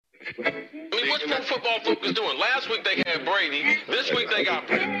I mean, what's Pro Football Focus doing? Last week they had Brady. This week they got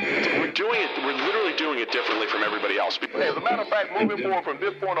Brady. We're literally doing it differently from everybody else. As a matter of fact, moving forward from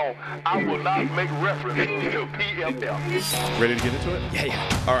this point on, I will not make reference to PFF. Ready to get into it?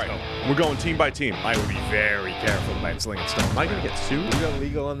 Yeah. All right. We're going team by team. I would be very careful about slinging stones. Am I going to get sued? We got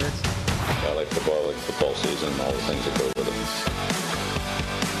legal on this? I like football season, and all the things that go with it.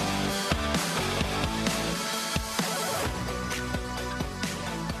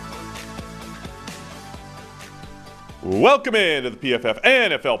 Welcome into the PFF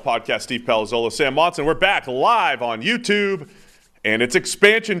NFL podcast. Steve Palazzolo, Sam Watson. We're back live on YouTube, and it's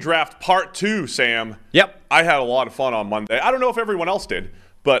expansion draft part 2, Sam. Yep. I had a lot of fun on Monday. I don't know if everyone else did,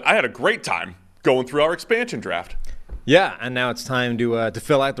 but I had a great time going through our expansion draft. Yeah, and now it's time to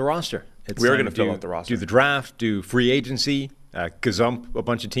fill out the roster. We are going to fill out the roster. Do the draft, do free agency, gazump a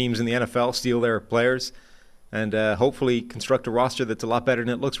bunch of teams in the NFL, steal their players, and hopefully construct a roster that's a lot better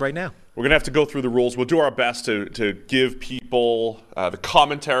than it looks right now. We're going to have to go through the rules. We'll do our best to give people the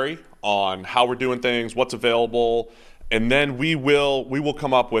commentary on how we're doing things, what's available, and then we will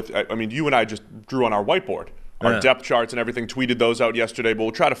come up with, I mean, you and I just drew on our whiteboard, our depth charts and everything, tweeted those out yesterday, but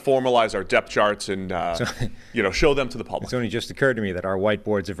we'll try to formalize our depth charts and show them to the public. It's only just occurred to me that our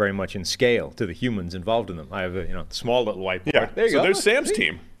whiteboards are very much in scale to the humans involved in them. I have a small little whiteboard. Yeah, there you go. There's Sam's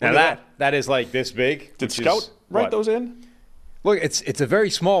team. Now that is like this big. Did Scout write those in? Look, it's a very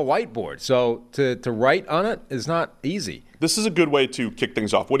small whiteboard, so to write on it is not easy. This is a good way to kick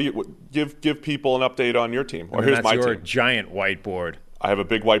things off. What do you give people an update on your team? Or here's my team. That's your team. Giant whiteboard. I have a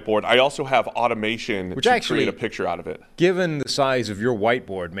big whiteboard. I also have automation to create a picture out of it. Given the size of your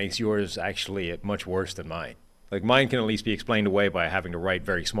whiteboard, makes yours actually much worse than mine. Like mine can at least be explained away by having to write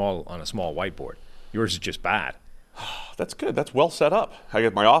very small on a small whiteboard. Yours is just bad. That's good. That's well set up. I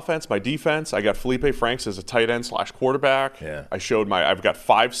got my offense, my defense. I got Felipe Franks as a tight end / quarterback. Yeah. I've got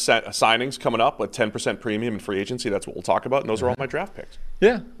 5 signings coming up with 10% premium in free agency. That's what we'll talk about. And those are all my draft picks.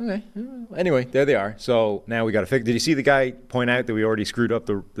 Yeah. Okay. Anyway, there they are. So now we got to fix. Did you see the guy point out that we already screwed up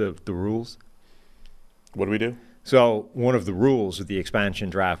the rules? What do we do? So one of the rules of the expansion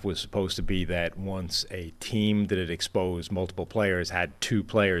draft was supposed to be that once a team that had exposed multiple players had 2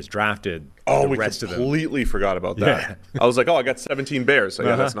 players drafted, we completely forgot about that. Yeah. I was like, I got 17 Bears. So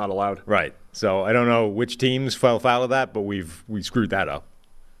yeah, that's not allowed. Right. So I don't know which teams fell foul of that, but we screwed that up.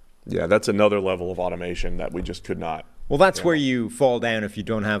 Yeah, that's another level of automation that we just could not. Well, that's where you fall down if you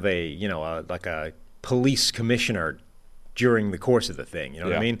don't have a police commissioner during the course of the thing, you know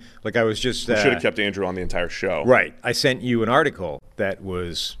what I mean? Like I was just... We should have kept Andrew on the entire show. Right. I sent you an article that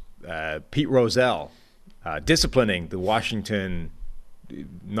was Pete Rozelle disciplining the Washington,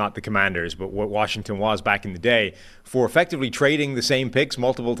 not the Commanders, but what Washington was back in the day, for effectively trading the same picks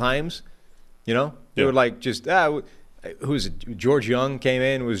multiple times. You know? They were like just... who's it? George Young came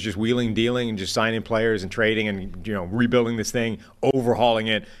in, was just wheeling, dealing, and just signing players and trading and rebuilding this thing, overhauling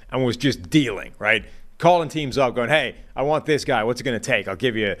it, and was just dealing, right? Calling teams up, going, hey, I want this guy. What's it going to take? I'll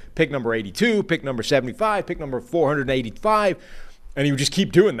give you pick number 82, pick number 75, pick number 485. And he would just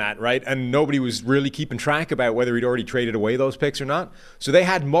keep doing that, right? And nobody was really keeping track about whether he'd already traded away those picks or not. So they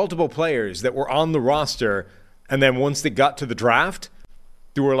had multiple players that were on the roster, and then once they got to the draft,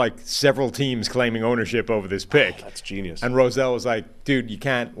 there were like several teams claiming ownership over this pick. That's genius. And Rozelle was like, dude, you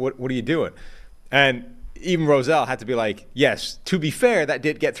can't. What are you doing? And even Rozelle had to be like, yes, to be fair, that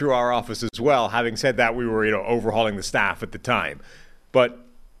did get through our office as well. Having said that, we were overhauling the staff at the time. But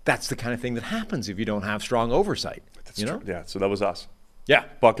that's the kind of thing that happens if you don't have strong oversight. That's true. Yeah, so that was us. Yeah.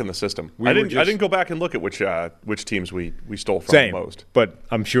 Bucking the system. I didn't go back and look at which teams we stole from the most. But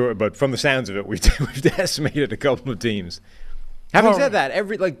I'm sure, from the sounds of it, we've decimated a couple of teams. Having said that,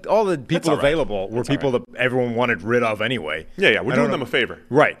 all the people available were people that everyone wanted rid of anyway. Yeah, we're doing them a favor.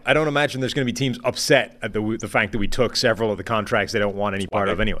 Right. I don't imagine there's going to be teams upset at the fact that we took several of the contracts they don't want any part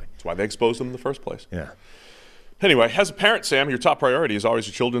of anyway. That's why they exposed them in the first place. Yeah. Anyway, as a parent, Sam, your top priority is always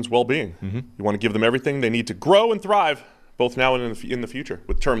your children's well-being. Mm-hmm. You want to give them everything they need to grow and thrive, both now and in the future,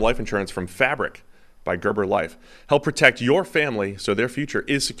 with term life insurance from Fabric by Gerber Life. Help protect your family so their future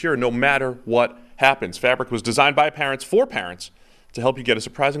is secure no matter what happens. Fabric was designed by parents for parents to help you get a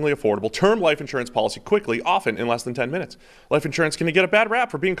surprisingly affordable term life insurance policy quickly, often in less than 10 minutes. Life insurance can get a bad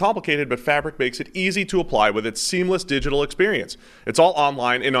rap for being complicated, but Fabric makes it easy to apply with its seamless digital experience. It's all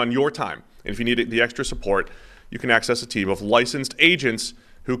online and on your time. And if you need the extra support, you can access a team of licensed agents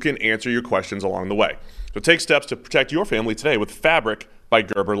who can answer your questions along the way. So take steps to protect your family today with Fabric by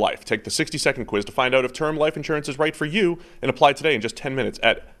Gerber Life. Take the 60-second quiz to find out if term life insurance is right for you and apply today in just 10 minutes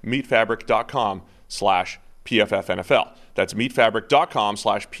at meetfabric.com/PFFNFL. That's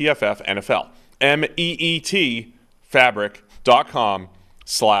meetfabric.com/PFFNFL. MEET fabric.com/PFFNFL.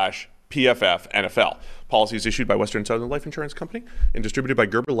 NFL. Policy is issued by Western Southern Life Insurance Company and distributed by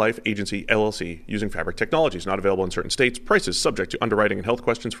Gerber Life Agency, LLC, using Fabric Technologies. Not available in certain states. Prices subject to underwriting and health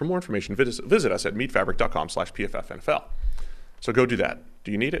questions. For more information, visit us at meetfabric.com/PFFNFL. So go do that.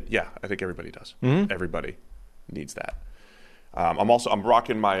 Do you need it? Yeah, I think everybody does. Everybody needs that. I'm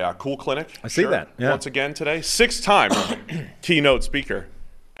rocking my Cool Clinic. I see that. Yeah. Once again today. 6-time keynote speaker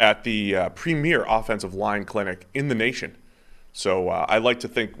at the premier offensive line clinic in the nation. So I like to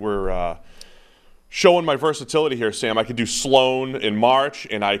think we're showing my versatility here, Sam. I can do Sloan in March,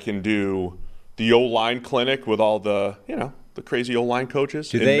 and I can do the O-line clinic with all the crazy O-line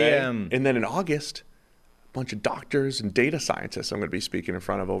coaches in May. And then in August, a bunch of doctors and data scientists I'm going to be speaking in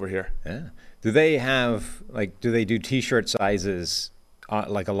front of over here. Yeah. Do they have, do they do T-shirt sizes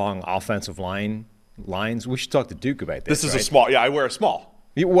along offensive lines? We should talk to Duke about this. This is a small. Yeah, I wear a small.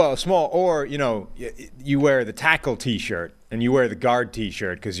 Well, small, or, you wear the tackle T-shirt and you wear the guard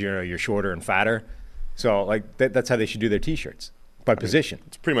T-shirt because, you're shorter and fatter. So, that's how they should do their T-shirts, by position.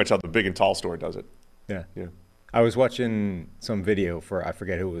 It's pretty much how the big and tall store does it. Yeah. I was watching some video I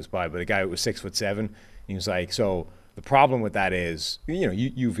forget who it was by, but a guy who was 6'7", he was like, so the problem with that is,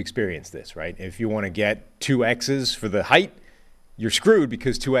 you've experienced this, right? If you want to get 2 X's for the height, you're screwed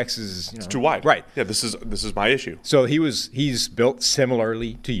because 2 X's is it's too wide. Right. Yeah, this is my issue. So he's built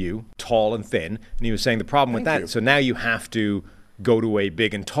similarly to you, tall and thin, and he was saying the problem with that. So now you have to go to a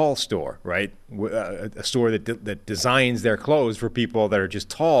big and tall store, right? A store that designs their clothes for people that are just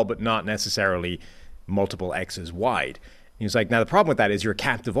tall but not necessarily multiple X's wide. He was like, now the problem with that is you're a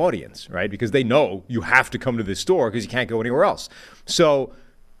captive audience, right? Because they know you have to come to this store because you can't go anywhere else. So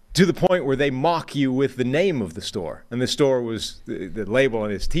to the point where they mock you with the name of the store. And the store was, the label on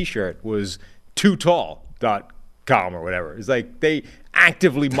his T-shirt was tootall.com or whatever. It's like they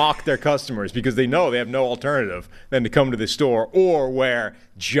actively mock their customers because they know they have no alternative than to come to the store or wear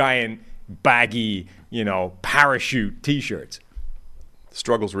giant, baggy, parachute T-shirts. The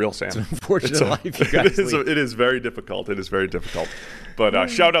struggle's real, Sam. It's an unfortunate life you guys lead. It is very difficult. It is very difficult. But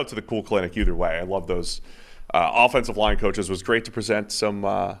shout out to the Cool Clinic either way. I love those offensive line coaches. It was great to present some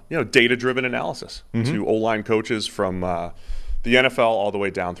data-driven analysis to O-line coaches from the NFL all the way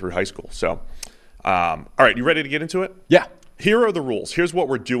down through high school. So, all right, you ready to get into it? Yeah. Here are the rules. Here's what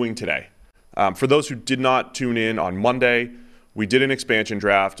we're doing today. For those who did not tune in on Monday, we did an expansion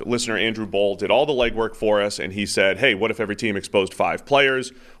draft. Listener Andrew Boll did all the legwork for us, and he said, hey, what if every team exposed 5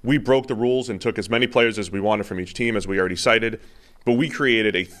 players? We broke the rules and took as many players as we wanted from each team, as we already cited. But we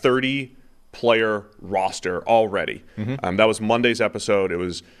created a 30-player roster already. That was Monday's episode. It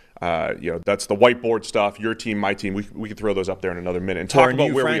was, that's the whiteboard stuff, your team, my team. We could throw those up there in another minute and talk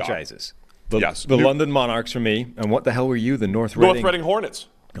about where franchises. We are. Yes. The London Monarchs for me. And what the hell were you? The North Reading Hornets.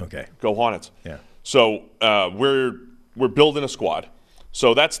 Okay. Go Hornets. Yeah. So we're building a squad.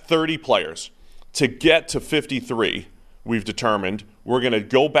 So that's 30 players. To get to 53, we've determined we're going to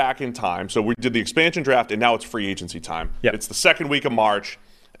go back in time. So we did the expansion draft, and now it's free agency time. Yep. It's the second week of March,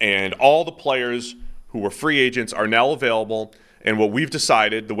 and all the players who were free agents are now available. And what we've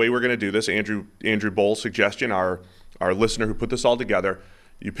decided, the way we're going to do this, Andrew Boll's suggestion, our listener who put this all together,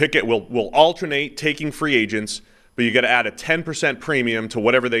 you pick it. We'll alternate taking free agents, but you got to add a 10% premium to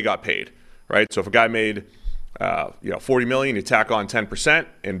whatever they got paid, right? So if a guy made $40 million, you tack on 10%,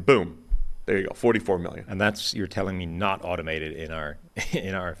 and boom, there you go, $44 million. And that's, you're telling me, not automated in our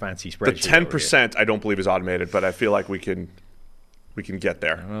fancy spreadsheet. The 10% I don't believe is automated, but I feel like we can get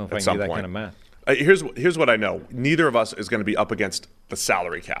there I don't know if at I some can do that point. kind of math. Here's what I know. Neither of us is going to be up against the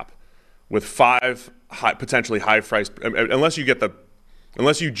salary cap with 5 potentially high-priced, unless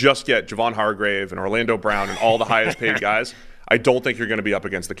you just get Javon Hargrave and Orlando Brown and all the highest-paid guys. I don't think you're going to be up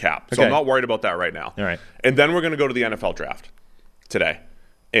against the cap. So Okay. I'm not worried about that right now. All right. And then we're going to go to the NFL draft today.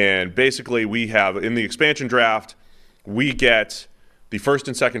 And basically we have, in the expansion draft, we get the first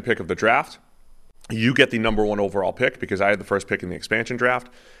and second pick of the draft. You get the number 1 overall pick because I had the first pick in the expansion draft.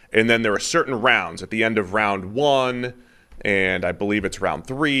 And then there are certain rounds at the end of round 1, and I believe it's round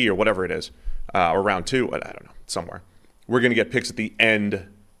 3 or whatever it is, or round 2, I don't know, somewhere. We're going to get picks at the end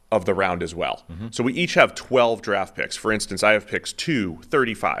of the round as well. So we each have 12 draft picks. For instance, I have picks 2,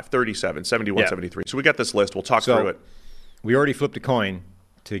 35, 37, 71, 73. So we got this list. We'll talk through it. We already flipped a coin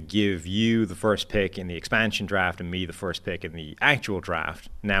to give you the first pick in the expansion draft and me the first pick in the actual draft.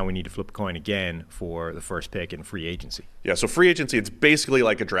 Now we need to flip a coin again for the first pick in free agency. Yeah, so free agency, it's basically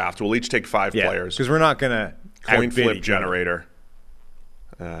like a draft. We'll each take 5 players. Because we're not going to Coin outbid flip each generator.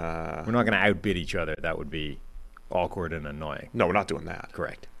 other. We're not going to outbid each other. That would be awkward and annoying. No, we're not doing that.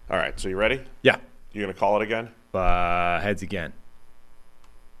 Correct. All right, so you ready? Yeah. You going to call it again? Heads again.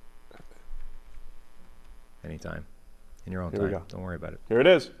 Anytime. In your own Here we time. go. Don't worry about it. Here it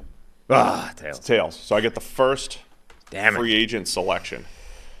is. Tails. It's tails. So I get the first free agent selection.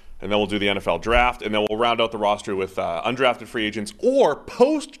 And then we'll do the NFL draft, and then we'll round out the roster with undrafted free agents or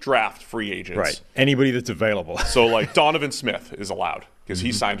post-draft free agents. Right. Anybody that's available. So, like, Donovan Smith is allowed because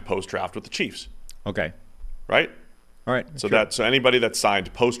he signed post-draft with the Chiefs. Okay. Right? All right. So so anybody that's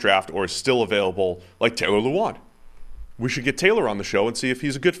signed post-draft or is still available, like Taylor Lewan. We should get Taylor on the show and see if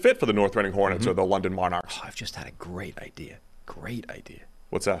he's a good fit for the North Reading Hornets or the London Monarchs. Oh, I've just had a great idea. Great idea.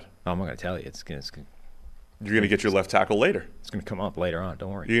 What's that? I'm not going to tell you. You're going to get your left tackle later. It's going to come up later on.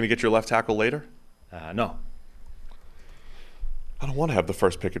 Don't worry. You're going to get your left tackle later? No. I don't want to have the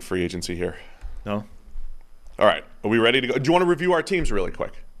first pick at free agency here. No? All right. Are we ready to go? Do you want to review our teams really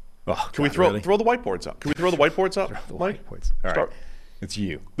quick? Oh, Can we throw the whiteboards up? Can we throw the whiteboards up? Mike? All right. Start. It's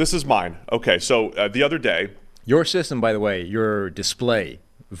you. This is mine. Okay, so the other day. Your system, by the way, your display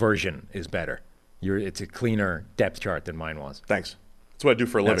version is better. It's a cleaner depth chart than mine was. Thanks. That's what I do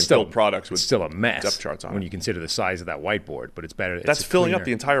for a living. It's still, build products with it's still a mess depth charts on when it. you consider the size of that whiteboard, but it's better. That's filling up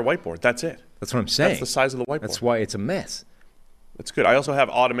the entire whiteboard. That's it. That's what I'm saying. That's the size of the whiteboard. That's why it's a mess. That's good. I also have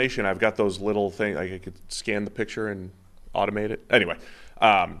automation. I've got those little things. I could scan the picture and automate it. Anyway,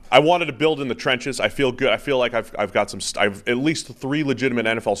 I wanted to build in the trenches. I feel good. I feel like I've got I've at least 3 legitimate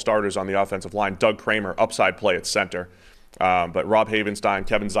NFL starters on the offensive line. Doug Kramer, upside play at center. But Rob Havenstein,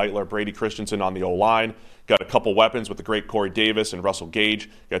 Kevin Zeitler, Brady Christensen on the O-line. Got a couple weapons with the great Corey Davis and Russell Gage.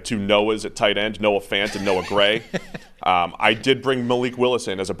 Got 2 Noahs at tight end, Noah Fant and Noah Gray. I did bring Malik Willis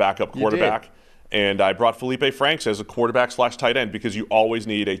in as a backup quarterback. And I brought Felipe Franks as a quarterback/tight end because you always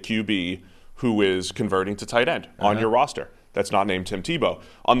need a QB who is converting to tight end on your roster. That's not named Tim Tebow.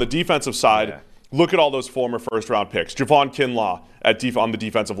 On the defensive side, look at all those former first-round picks. Javon Kinlaw on the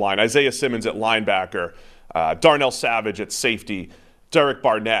defensive line. Isaiah Simmons at linebacker. Darnell Savage at safety. Derek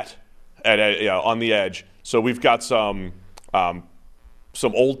Barnett on the edge. So we've got some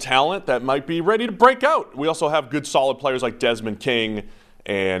old talent that might be ready to break out. We also have good, solid players like Desmond King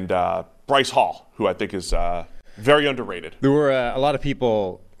and Bryce Hall, who I think is very underrated. There were a lot of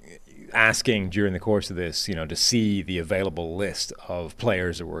people asking during the course of this, to see the available list of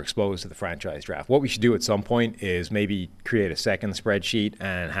players that were exposed to the franchise draft. What we should do at some point is maybe create a second spreadsheet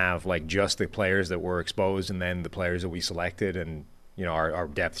and have like just the players that were exposed and then the players that we selected and our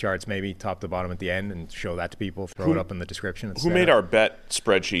depth charts maybe top to bottom at the end and show that to people, throw it up in the description. Who made our bet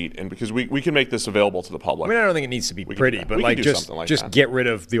spreadsheet? And because we can make this available to the public. I don't think it needs to be pretty, but like just get rid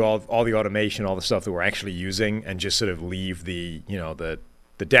of all the automation, all the stuff that we're actually using and just sort of leave the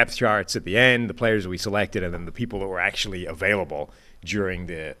depth charts at the end, the players that we selected, and then the people that were actually available during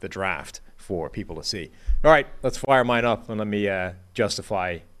the draft for people to see. All right, let's fire mine up and let me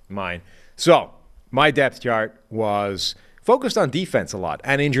justify mine. So my depth chart was focused on defense a lot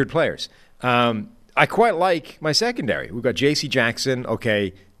and injured players. I quite like my secondary. We've got J.C. Jackson,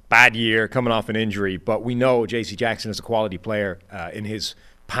 okay, bad year, coming off an injury, but we know J.C. Jackson is a quality player in his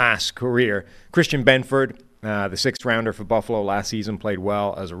past career. Christian Benford, the 6th rounder for Buffalo last season, played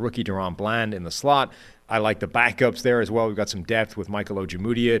well as a rookie. Deron Bland in the slot. I like the backups there as well. We've got some depth with Michael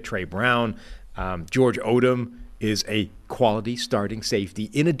Ojemudia, Trey Brown. George Odom is a quality starting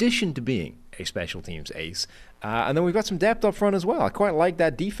safety in addition to being a special teams ace. And then we've got some depth up front as well. I quite like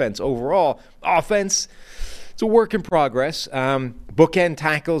that defense overall. Offense, it's a work in progress. Bookend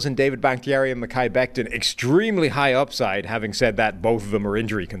tackles in David Bakhtiari and Mekhi Becton, extremely high upside. Having said that, both of them are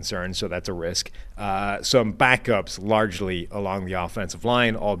injury concerns, so that's a risk. Some backups largely along the offensive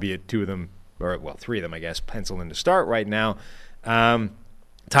line, albeit 2 of them, or 3 of them, I guess, pencil in to start right now.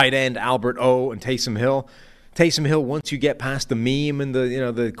 Tight end Albert O and Taysom Hill. Taysom Hill, once you get past the meme and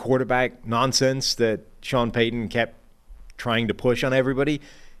the quarterback nonsense that Sean Payton kept trying to push on everybody,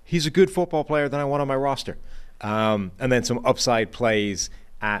 he's a good football player that I want on my roster. And then some upside plays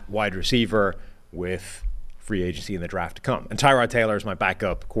at wide receiver with free agency in the draft to come. And Tyrod Taylor is my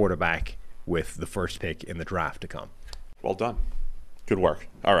backup quarterback with the first pick in the draft to come. Well done. Good work.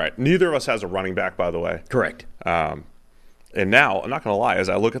 All right. Neither of us has a running back, by the way. Correct. And now, I'm not going to lie, as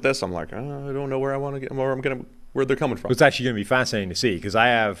I look at this, I'm like, I don't know where I want to get, where they're coming from. It's actually going to be fascinating to see because I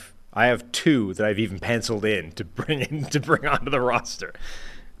have 2 that I've even penciled in to bring onto the roster.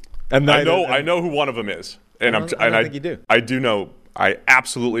 And I know who one of them is, and I don't think you do. I do know. I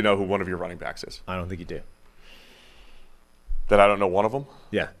absolutely know who one of your running backs is. I don't think you do. That I don't know one of them?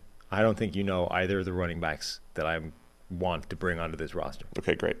 Yeah, I don't think you know either of the running backs that I want to bring onto this roster.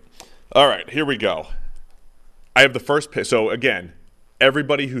 Okay, great. All right, here we go. I have the first pick. So, again,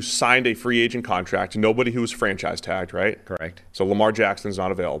 everybody who signed a free agent contract, nobody who was franchise tagged, right? Correct. So, Lamar Jackson's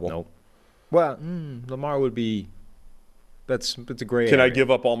not available. Nope. Well, Lamar would be – that's a great Can area. I give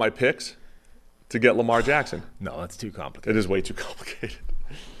up all my picks? to get Lamar Jackson. No, that's too complicated. It is way too complicated.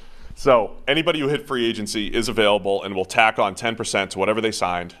 So anybody who hit free agency is available, and we'll tack on 10% to whatever they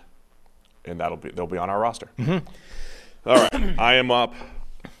signed, and they'll be on our roster. Mm-hmm. All right, I am up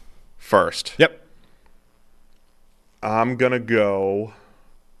first. Yep. I'm gonna go.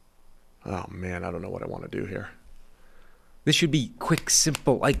 Oh man, I don't know what I want to do here. This should be quick,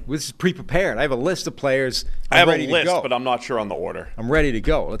 simple. Like, this is pre-prepared. I have a list of players. I have ready a list, to go. but I'm not sure on the order. I'm ready to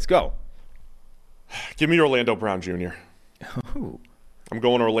go. Let's go. Give me Orlando Brown Jr. Ooh. I'm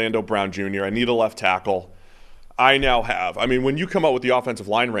going Orlando Brown Jr. I need a left tackle. I now have. I mean, when you come out with the offensive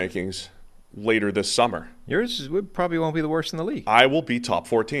line rankings later this summer, Yours probably won't be the worst in the league. I will be top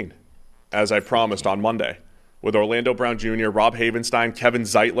 14, as I promised on Monday, with Orlando Brown Jr., Rob Havenstein, Kevin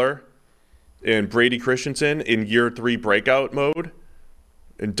Zeitler, and Brady Christensen in year 3 breakout mode,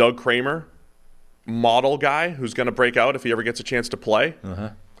 and Doug Kramer, model guy who's going to break out if he ever gets a chance to play,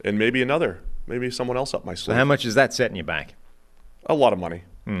 and maybe someone else up my sleeve. So how much is that setting you back? A lot of money.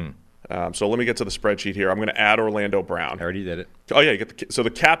 So let me get to the spreadsheet here. I'm going to add Orlando Brown. I already did it. Oh yeah, so the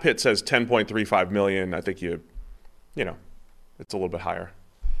cap hit says $10.35 million. I think it's a little bit higher.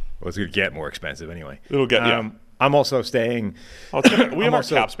 Well, it's going to get more expensive anyway. It'll get I'm also staying. We have our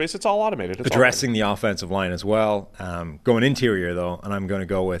cap space. It's all automated. It's addressing the offensive line as well. Going interior though, and I'm going to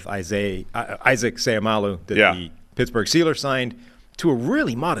go with Isaac Seumalo that the Pittsburgh Steelers signed to a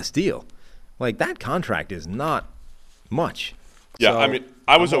really modest deal. Like, that contract is not much. Yeah, so I mean,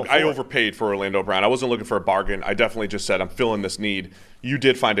 I overpaid for Orlando Brown. I wasn't looking for a bargain. I definitely just said I'm filling this need. You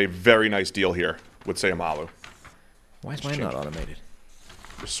did find a very nice deal here with Seumalo. Why is mine not automated?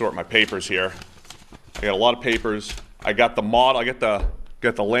 Just sort my papers here. I got a lot of papers. I got the model. I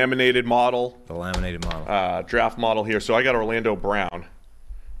got the laminated model. The laminated model. Draft model here. So I got Orlando Brown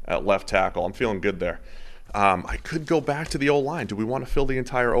at left tackle. I'm feeling good there. I could go back to the O-line. Do we want to fill the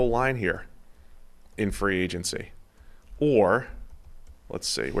entire O-line here in free agency? Or, let's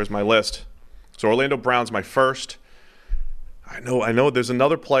see, where's my list? So Orlando Brown's my first. I know there's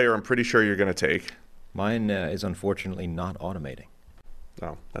another player I'm pretty sure you're going to take. Mine is unfortunately not automating.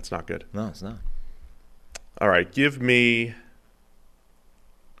 No, that's not good. No, it's not. All right, give me.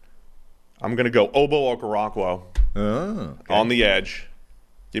 I'm going to go Obo Okoronkwo on the edge.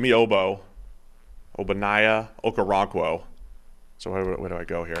 Give me Obadiah Okoronkwo. So where do I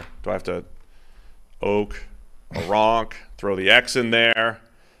go here? Do I have to Oronk, throw the X in there?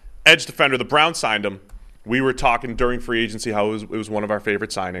 Edge defender, the Browns signed him. We were talking during free agency how it was one of our favorite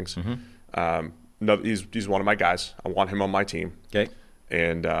signings. No, he's one of my guys. I want him on my team. Okay.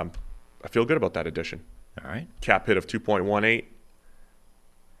 And I feel good about that addition. All right. Cap hit of 2.18.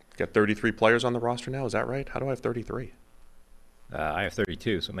 Got 33 players on the roster now. Is that right? How do I have 33? I have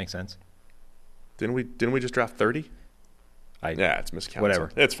 32, so it makes sense. Didn't we just draft 30? Yeah, it's miscounted.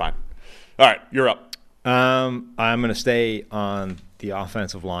 Whatever. It's fine. All right, you're up. I'm going to stay on the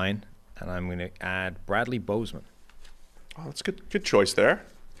offensive line, and I'm going to add Bradley Bozeman. Oh, that's a good choice there.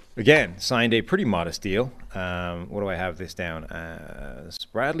 Again, signed a pretty modest deal. What do I have this down?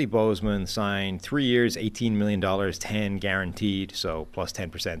 Bradley Bozeman signed 3 years, $18 million, 10 guaranteed, so plus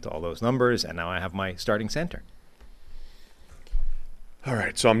 10% to all those numbers, and now I have my starting center. All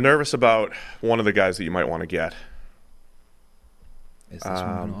right, so I'm nervous about one of the guys that you might want to get. Is this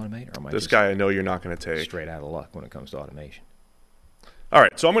one going to automate, or am I this guy I know you're not going to take. Straight out of luck when it comes to automation? All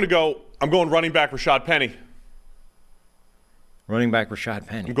right, so I'm going running back Rashad Penny. Running back Rashad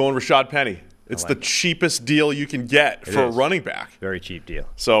Penny. I'm going Rashad Penny. It's the cheapest deal you can get for a running back. Very cheap deal.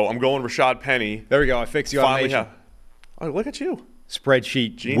 So I'm going Rashad Penny. There we go. I fixed the automation. Oh, look at you.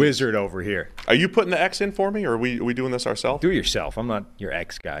 Spreadsheet wizard over here. Are you putting the X in for me, or are we doing this ourselves? Do it yourself. I'm not your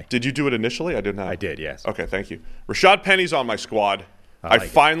X guy. Did you do it initially? I did not. I did, yes. Okay, thank you. Rashad Penny's on my squad. I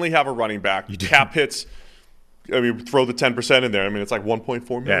finally have a running back. Cap hits. I mean, throw the 10% in there. I mean, it's like $1.4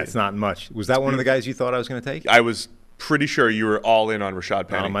 million. Yeah, it's not much. Was that one of the guys you thought I was going to take? I was pretty sure you were all in on Rashad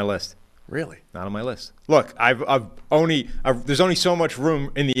Penny. Not on my list. Really? Not on my list. Look, there's only so much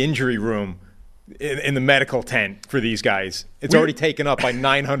room in the injury room in the medical tent for these guys. It's already taken up by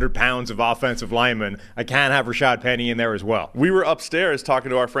 900 pounds of offensive linemen. I can't have Rashad Penny in there as well. We were upstairs talking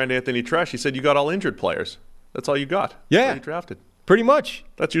to our friend Anthony Tresh. He said you got all injured players. That's all you got. Yeah. That's all you drafted. Pretty much.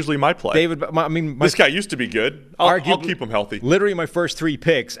 That's usually my play. This guy used to be good. I'll keep him healthy. Literally my first 3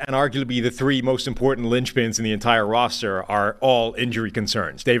 picks, and arguably the 3 most important linchpins in the entire roster, are all injury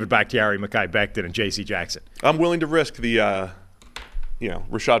concerns. David Bakhtiari, Mekhi Becton, and J.C. Jackson. I'm willing to risk the,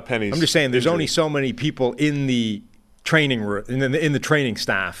 Rashad Penny's. I'm just saying there's injury. only so many people in the training room, in the training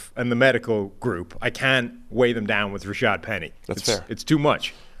staff and the medical group. I can't weigh them down with Rashad Penny. That's fair. It's too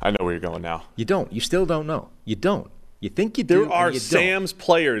much. I know where you're going now. You don't. You still don't know. You don't. You think you do. There are and you Sam's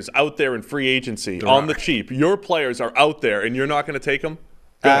players out there in free agency There on are. the cheap. Your players are out there, and you're not going to take them?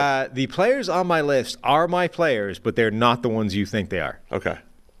 The players on my list are my players, but they're not the ones you think they are. Okay.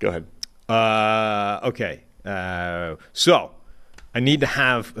 Go ahead. Okay. So I need to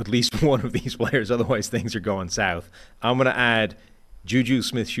have at least one of these players, otherwise things are going south. I'm going to add Juju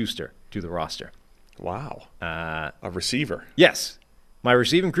Smith-Schuster to the roster. Wow. A receiver. Yes. My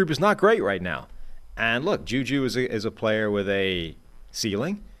receiving group is not great right now. And look, Juju is a player with a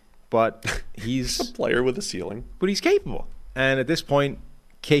ceiling, but he's A player with a ceiling. but he's capable. And at this point,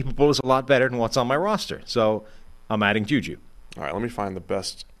 capable is a lot better than what's on my roster. So I'm adding Juju, All right, let me find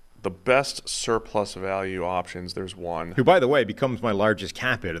the best surplus value options. There's one. who, by the way, becomes my largest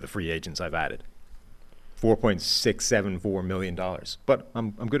cap hit of the free agents I've added. $4.674 million. But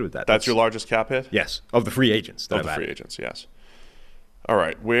I'm good with that. That's your largest cap hit? Yes, of the free agents that Of I've the free added. agents, yes. All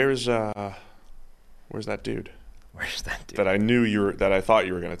right, where's that dude Where's that dude? that I thought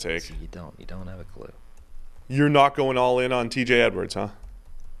you were going to take? You don't have a clue. You're not going all in on TJ Edwards, huh?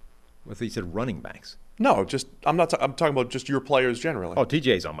 What if you said running backs? No, I'm talking about just your players generally. Oh,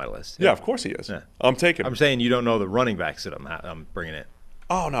 TJ's on my list. yeah, of course he is. Yeah. I'm taking him. I'm saying you don't know the running backs that I'm bringing in.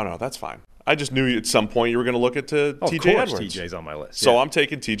 Oh, no, that's fine. I just knew at some point you were going to look at Oh, TJ of course Edwards. TJ's on my list. So yeah. I'm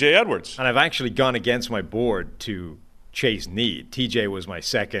taking TJ Edwards. And I've actually gone against my board to chase need. TJ was my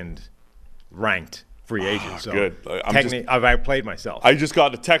second ranked free agent. So good. I've outplayed myself. I just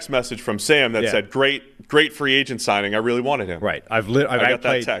got a text message from Sam that Yeah. said, "Great free agent signing. I really wanted him." right. I've got that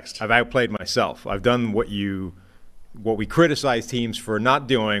outplayed. text. I've outplayed myself. I've done what we criticize teams for not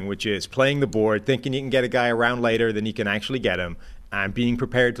doing, which is playing the board, thinking you can get a guy around later than you can actually get him, and being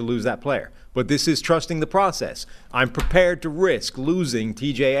prepared to lose that player. But this is trusting the process. I'm prepared to risk losing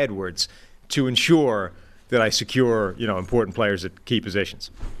TJ Edwards to ensure that I secure, important players at key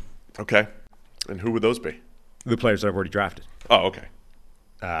positions. Okay. And who would those be? The players that I've already drafted. Oh, okay.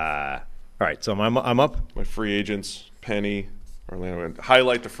 All right, so I'm up. My free agents, Penny, Orlando.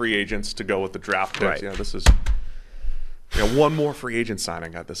 Highlight the free agents to go with the draft picks. Right. Yeah, this is one more free agent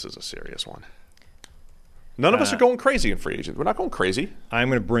signing. This is a serious one. None of us are going crazy in free agents. We're not going crazy. I'm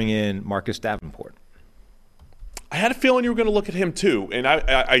going to bring in Marcus Davenport. I had a feeling you were going to look at him too, and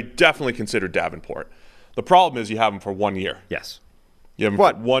I definitely considered Davenport. The problem is you have him for 1 year. Yes. You have him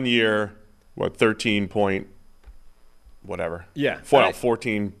What? for 1 year, 13 point, whatever. Yeah.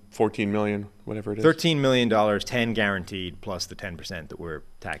 14 million, whatever it is. $13 million, 10 guaranteed, plus the 10% that we're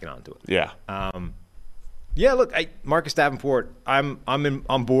tacking onto it. Yeah. Yeah, look, Marcus Davenport, I'm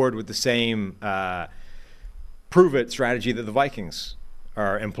on board with the same prove-it strategy that the Vikings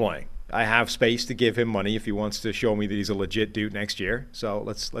are employing. I have space to give him money if he wants to show me that he's a legit dude next year. So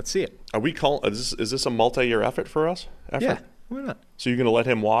let's see it. Are we is this a multi-year effort for us? Yeah, why not? So you're going to let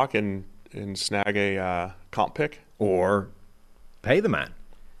him walk and snag a comp pick? Or pay the man.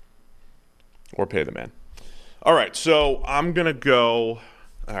 Or pay the man. All right, so I'm going to go.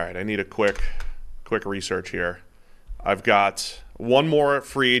 All right, I need a quick research here. I've got one more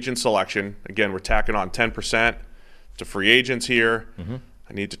free agent selection. Again, we're tacking on 10% to free agents here. Mm-hmm.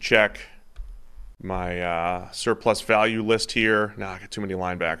 I need to check my surplus value list here. I got too many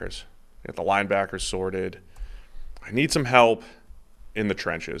linebackers. I got the linebackers sorted. I need some help in the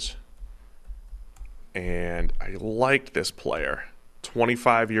trenches. And I like this player.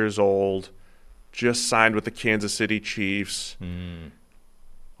 25 years old, just signed with the Kansas City Chiefs.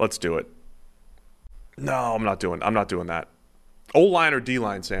 Let's do it. No, I'm not doing that. O-line or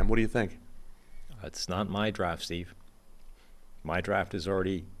D-line, Sam? What do you think? It's not my draft, Steve. My draft is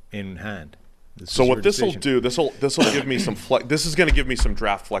already in hand. So what this will do, this will give me some this is going to give me some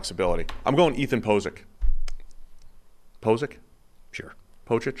draft flexibility. I'm going Ethan Pozic. Pozic? Sure.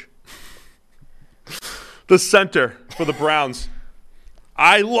 Pocic? The center for the Browns.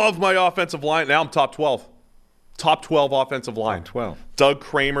 I love my offensive line. Now I'm top 12. Top 12 offensive line. Top 12. Doug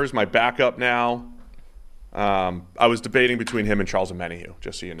Kramer's my backup now. I was debating between him and Charles Omenihu,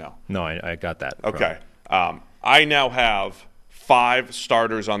 just so you know. No, I got that. Okay. I now have 5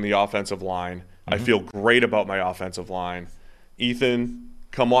 starters on the offensive line. I feel great about my offensive line. Ethan,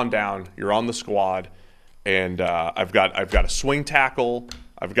 come on down. You're on the squad. And I've got a swing tackle.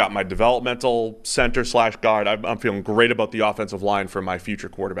 I've got my developmental center / guard. I'm feeling great about the offensive line for my future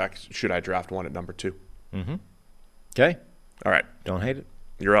quarterback should I draft one at number 2. Okay. All right. Don't hate it.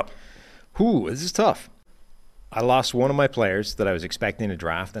 You're up. This is tough. I lost one of my players that I was expecting to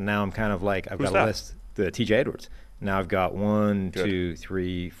draft, and now I'm kind of like, I've Who's got that? a list. The TJ Edwards. Now I've got 1, Good. 2,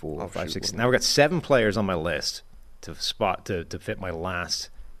 3, 4, 5, shoot, 6. what Now I've got 7 players on my list to fit my last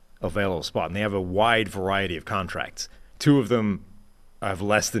available spot, and they have a wide variety of contracts. 2 of them have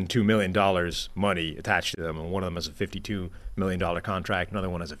less than $2 million money attached to them, and one of them has a $52 million contract, another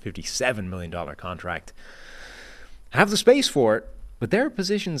one has a $57 million contract. I have the space for it, but there are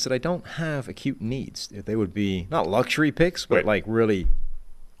positions that I don't have acute needs. They would be not luxury picks, but like really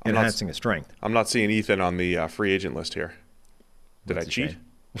enhancing a strength. I'm not seeing Ethan on the free agent list here. Did I cheat?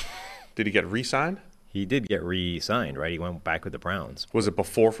 Did he get re-signed? He did get re-signed, right? He went back with the Browns. Was it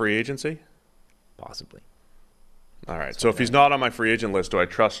before free agency? Possibly. All right. So if he's not on my free agent list, do I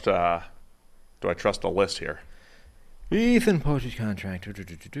trust a list here? Ethan Poach's contract.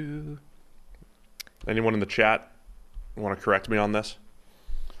 Anyone in the chat want to correct me on this?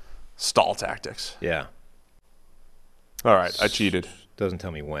 Stall tactics. Yeah. All right. I cheated. Doesn't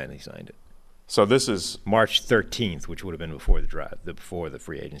tell me when he signed it. So this is March 13th, which would have been before the draft, before the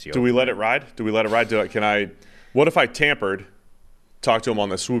free agency. Do we let it ride? What if I tampered, talked to him on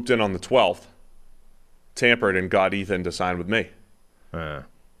the swooped in on the 12th, tampered and got Ethan to sign with me?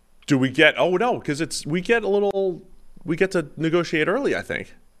 Do we get? Oh no, because we get to negotiate early. I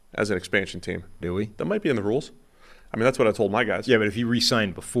think as an expansion team. Do we? That might be in the rules. I mean, that's what I told my guys. Yeah, but if you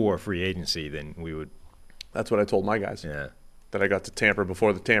re-signed before free agency, then we would. That's what I told my guys. Yeah. That I got to tamper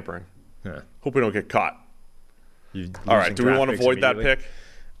before the tampering. Yeah. Hope we don't get caught. All right. Do we want to avoid that pick?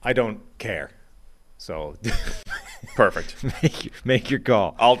 I don't care. So. Perfect. Make your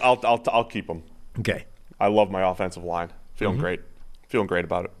call. I'll keep them. Okay. I love my offensive line. Feeling great. Feeling great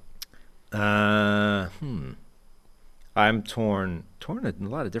about it. I'm torn in a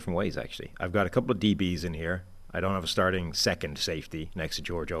lot of different ways, actually. I've got a couple of DBs in here. I don't have a starting second safety next to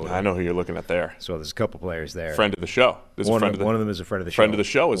George Odom. I know who you're looking at there. So there's a couple players there. Friend of the show. One of them is a friend of the show. Friend of the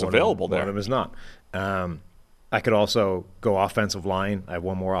show is available there. One of them is not. I could also go offensive line. I have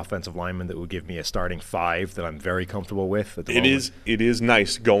one more offensive lineman that would give me a starting 5 that I'm very comfortable with at the moment. It is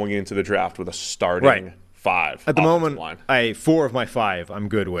nice going into the draft with a starting 5. At the moment, 4 of my 5 I'm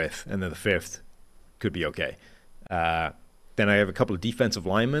good with, and then the 5th could be okay. Then I have a couple of defensive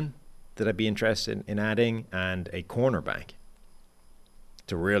linemen that I'd be interested in adding, and a cornerback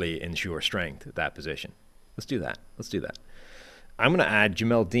to really ensure strength at that position. Let's do that. I'm going to add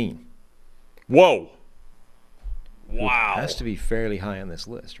Jamel Dean. Whoa. Wow. Has to be fairly high on this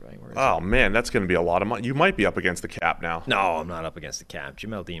list, right? Man, that's going to be a lot of money. You might be up against the cap now. No, I'm not up against the cap.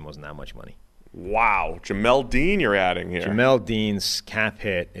 Jamel Dean wasn't that much money. Wow. Jamel Dean you're adding here. Jamel Dean's cap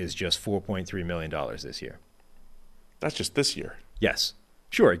hit is just $4.3 million this year. That's just this year. Yes.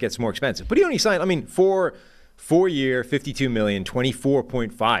 Sure, it gets more expensive. But he only signed, four-year, $52 million,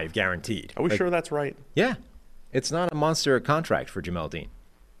 24.5 guaranteed. Are we sure that's right? Yeah. It's not a monster contract for Jamel Dean.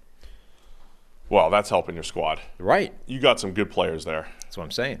 Well, that's helping your squad. Right. You got some good players there. That's what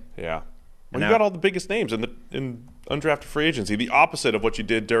I'm saying. Yeah. Well, you got all the biggest names in undrafted free agency, the opposite of what you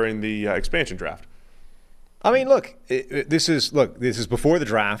did during the expansion draft. Look, this is before the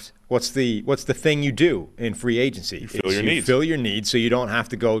draft. What's the thing you do in free agency? You fill your needs. Fill your needs so you don't have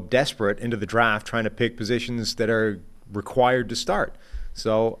to go desperate into the draft trying to pick positions that are required to start.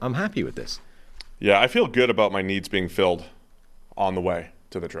 So I'm happy with this. Yeah, I feel good about my needs being filled on the way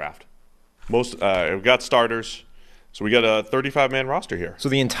to the draft. We've got starters, so we got a 35-man roster here. So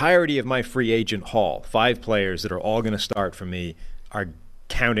the entirety of my free agent haul, 5 players that are all going to start for me, are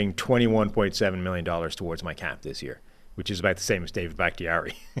counting $21.7 million towards my cap this year, which is about the same as David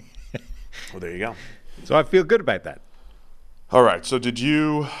Bakhtiari. Well, there you go. So I feel good about that. All right. So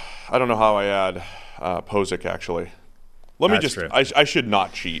I don't know how I add Posick, actually. I should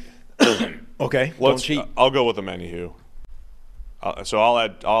not cheat. Okay. Don't cheat. I'll go with Omenihu. So I'll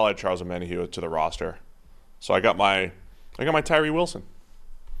add Charles Omenihu to the roster. So I got my Tyree Wilson.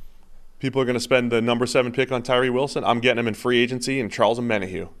 People are going to spend the number 7 pick on Tyree Wilson. I'm getting him in free agency and Charles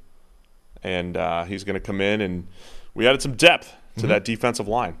Omenihu. And he's going to come in, and we added some depth to that defensive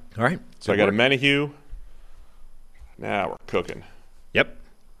line. All right. So I got Omenihu. Now we're cooking. Yep.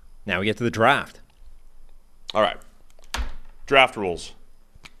 Now we get to the draft. All right. Draft rules.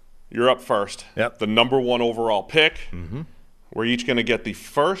 You're up first. Yep. The number 1 overall pick. Mm-hmm. We're each going to get the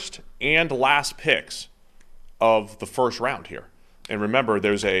first and last picks of the first round here. And remember,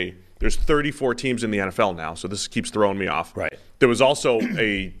 there's 34 teams in the NFL now, so this keeps throwing me off. Right. There was also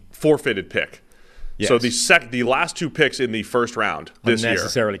a forfeited pick. Yes. So the last 2 picks in the first round this year.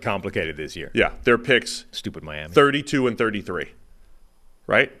 Unnecessarily complicated this year. Yeah, they're picks. Stupid Miami. 32 and 33.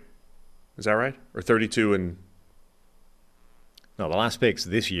 Right? Is that right? Or 32 and... No, the last picks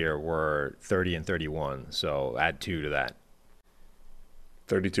this year were 30 and 31, so add 2 to that.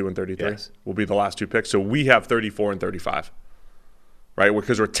 32 and 33 yes. will be the last 2 picks. So we have 34 and 35, right?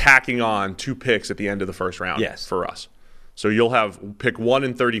 Because we're tacking on 2 picks at the end of the first round for us. So you'll have pick 1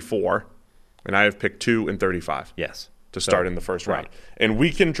 and 34, and I have pick 2 and 35. Yes. to start in the first round. Right. And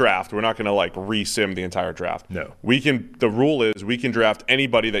we can draft. We're not going to like re-sim the entire draft. No. The rule is we can draft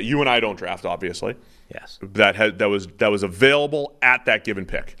anybody that you and I don't draft, obviously. Yes. That was available at that given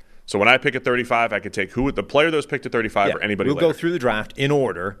pick. So when I pick at 35, I could take the player that was picked at 35 or anybody We'll later. go through the draft in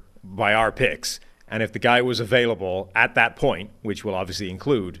order by our picks. And if the guy was available at that point, which will obviously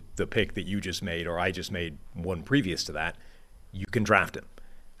include the pick that you just made or I just made one previous to that, you can draft him.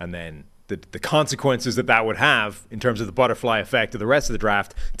 And then the consequences that would have in terms of the butterfly effect of the rest of the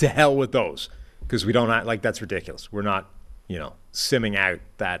draft, to hell with those. Because we don't act like that's ridiculous. We're not, simming out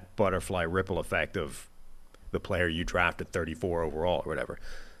that butterfly ripple effect of the player you drafted 34 overall or whatever.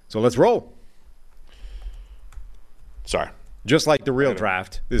 So let's roll. Sorry. Just like the real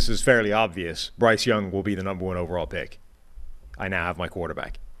draft, this is fairly obvious. Bryce Young will be the number 1 overall pick. I now have my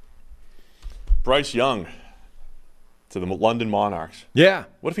quarterback. Bryce Young to the London Monarchs. Yeah.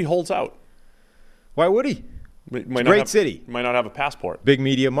 What if he holds out? Why would he? It's a great city. He might not have a passport. Big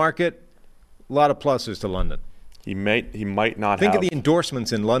media market. A lot of pluses to London. He might not Think have. of the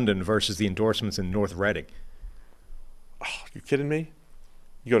endorsements in London versus the endorsements in North Reading. Oh, you kidding me?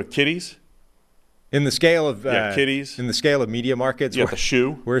 You go to Kitties? In the scale of Kitties. In the scale of media markets, You got the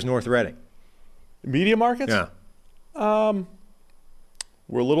shoe. Where's North Reading? Media markets? Yeah.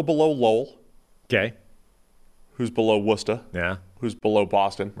 We're a little below Lowell, Okay. who's below Worcester, Yeah. who's below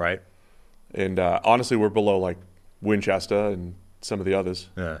Boston. Right. And honestly, we're below like Winchester and some of the others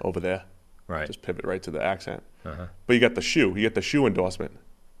Yeah. over there. Right. Just pivot right to the accent. Uh-huh. But you got the shoe. You get the shoe endorsement.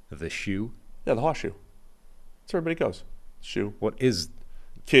 The shoe. Yeah, the horseshoe. That's where everybody goes. Shoe. What is?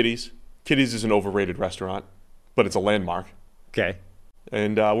 Kitties. Kitties is an overrated restaurant, but it's a landmark. Okay.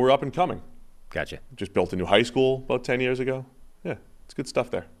 And we're up and coming. Gotcha. Just built a new high school about 10 years ago. Yeah, it's good stuff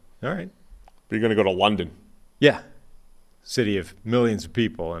there. All right. But you're going to go to London. Yeah. City of millions of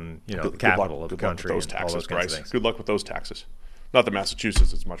people and, the capital of the good luck country. with those and all taxes, those kinds of Bryce. things. Good luck with those taxes. Not that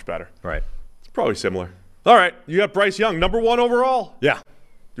Massachusetts is much better. Right. It's probably similar. All right, you got Bryce Young, number 1 overall. Yeah.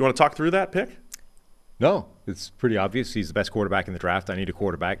 You want to talk through that pick? No, it's pretty obvious. He's the best quarterback in the draft. I need a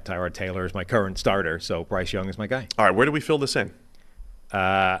quarterback. Tyrod Taylor is my current starter, so Bryce Young is my guy. All right, where do we fill this in?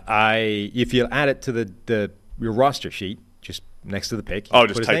 If you add it to your roster sheet, just next to the pick.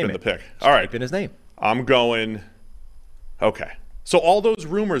 Just type in the pick. All right. Type in his name. I'm going. Okay. So all those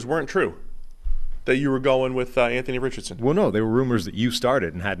rumors weren't true that you were going with Anthony Richardson. Well, no, they were rumors that you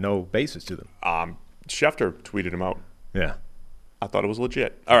started and had no basis to them. Schefter tweeted him out. Yeah. I thought it was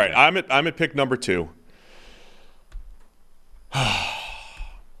legit. All right, I'm at pick number 2.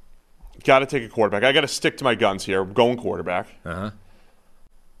 Got to take a quarterback. I got to stick to my guns here. I'm going quarterback. Uh-huh.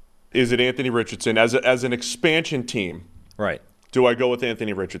 Is it Anthony Richardson as an expansion team? Right. Do I go with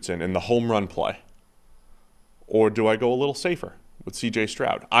Anthony Richardson in the home run play, or do I go a little safer with C.J.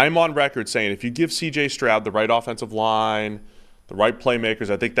 Stroud? I'm on record saying if you give C.J. Stroud the right offensive line, the right playmakers,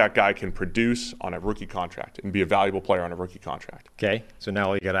 I think that guy can produce on a rookie contract and be a valuable player on a rookie contract. Okay. So now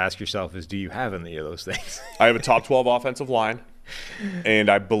all you got to ask yourself is, do you have any of those things? I have a top 12 offensive line, and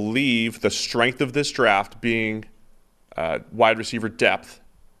I believe the strength of this draft being wide receiver depth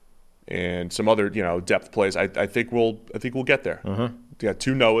and some other depth plays. I think we'll get there. Uh-huh. We got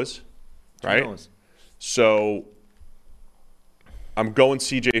 2 Noahs, right? Noahs. So I'm going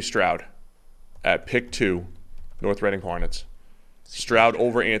C.J. Stroud at pick 2, North Reading Hornets. Stroud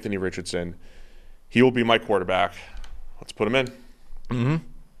over Anthony Richardson. He will be my quarterback. Let's put him in. Mm-hmm.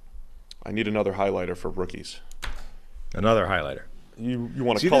 I need another highlighter for rookies. Another highlighter. You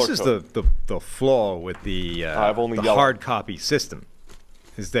want to See, color this is code. the flaw with the I've only yellow. hard copy system,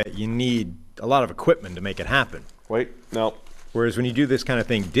 is that you need a lot of equipment to make it happen. Wait, no. Whereas when you do this kind of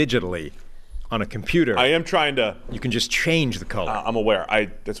thing digitally on a computer, I am trying to. you can just change the color. I'm aware.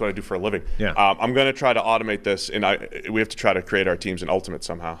 That's what I do for a living. Yeah. I'm going to try to automate this, and we have to try to create our teams in Ultimate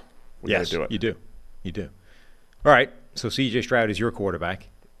somehow. We got yes, to do it. You do. All right. So C.J. Stroud is your quarterback.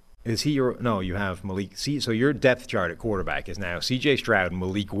 Is he your? No, you have Malik. So your depth chart at quarterback is now C.J. Stroud,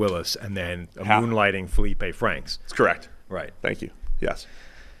 Malik Willis, and then a moonlighting Felipe Franks. That's correct. Right. Thank you. Yes.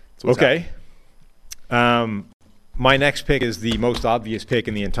 Okay. My next pick is the most obvious pick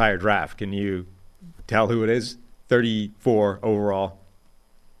in the entire draft. Can you tell who it is? 34 overall.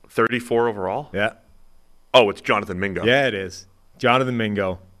 34 overall? Yeah. Oh, it's Jonathan Mingo. Yeah, it is. Jonathan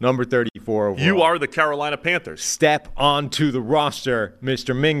Mingo, number 34 overall. You are the Carolina Panthers. Step onto the roster,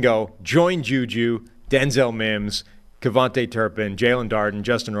 Mr. Mingo. Join Juju, Denzel Mims, Kevontae Turpin, Jalen Darden,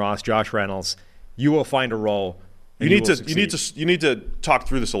 Justin Ross, Josh Reynolds. You will find a role. You need to talk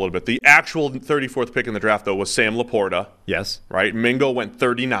through this a little bit. The actual 34th pick in the draft, though, was Sam Laporta. Yes. Right? Mingo went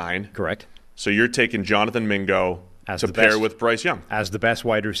 39. Correct. So you're taking Jonathan Mingo to pair with Bryce Young. As the best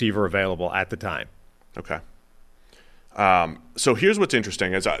wide receiver available at the time. Okay. So here's what's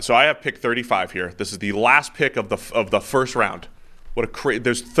interesting. So I have pick 35 here. This is the last pick of the first round.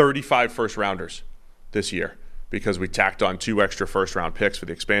 There's 35 first rounders this year because we tacked on 2 extra first round picks for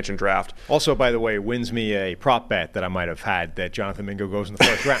the expansion draft. Also, by the way, wins me a prop bet that I might have had that Jonathan Mingo goes in the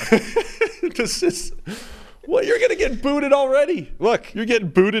first round. This is... Well, you're going to get booted already. Look, you're getting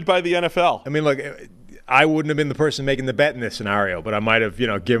booted by the NFL. I mean, look, I wouldn't have been the person making the bet in this scenario, but I might have,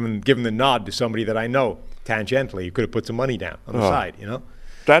 given the nod to somebody that I know tangentially who could have put some money down on the side,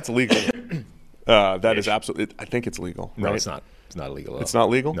 That's legal. That is absolutely... I think it's legal, right? No, it's not. It's not illegal at all. It's not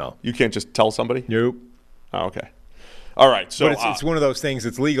legal? No. You can't just tell somebody? Nope. Oh, okay. All right. So but it's one of those things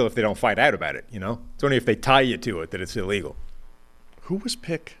that's legal if they don't fight out about it, It's only if they tie you to it that it's illegal. Who was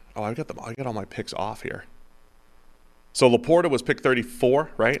pick? Oh, I got all my picks off here. So Laporta was pick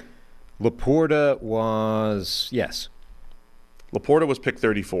 34, right? Laporta was, yes. Laporta was pick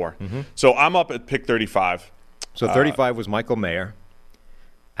 34. Mm-hmm. So I'm up at pick 35. So 35 was Michael Mayer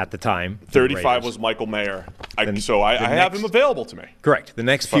at the time. 35 was Michael Mayer. I have him available to me. Correct. The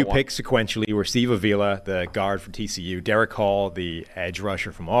next few picks sequentially were Steve Avila, the guard from TCU, Derek Hall, the edge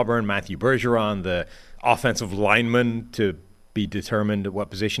rusher from Auburn, Matthew Bergeron, the offensive lineman to be determined at what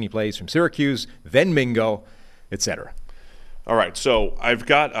position he plays from Syracuse, then Mingo, etc. All right, so I've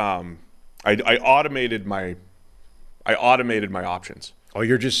got I automated my options. Oh,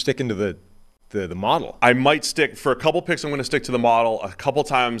 you're just sticking to the model. I might stick for a couple picks. I'm going to stick to the model a couple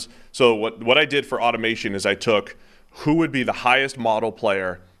times. So what I did for automation is I took who would be the highest model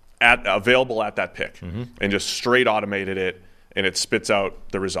player available at that pick, and just straight automated it, and it spits out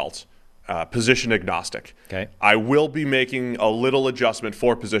the results. Position agnostic. Okay. I will be making a little adjustment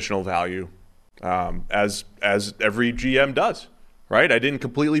for positional value. As every GM does, right? I didn't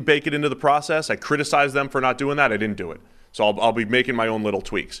completely bake it into the process. I criticized them for not doing that. I didn't do it. So I'll be making my own little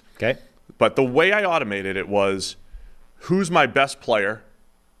tweaks. Okay. But the way I automated it was, who's my best player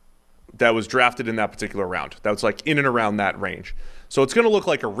that was drafted in that particular round? That was like in and around that range. So it's going to look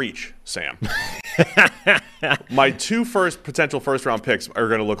like a reach, Sam. My 2 potential first-round picks are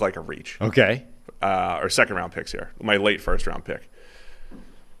going to look like a reach. Okay. Or second-round picks here. My late first-round pick.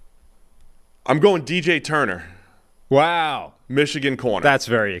 I'm going DJ Turner. Wow. Michigan corner. That's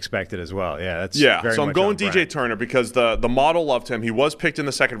very expected as well. Yeah, very so I'm much going on DJ brand. Turner because the model loved him. He was picked in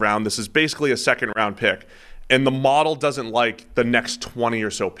the second round. This is basically a second-round pick. And the model doesn't like the next 20 or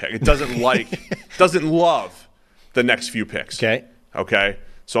so picks. It doesn't love the next few picks. Okay?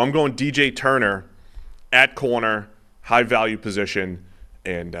 So I'm going DJ Turner at corner, high-value position.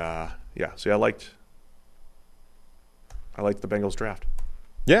 And, I liked the Bengals draft.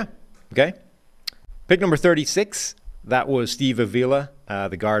 Yeah. Okay. Pick number 36, that was Steve Avila,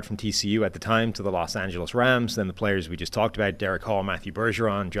 the guard from TCU at the time, to the Los Angeles Rams. Then the players we just talked about, Derek Hall, Matthew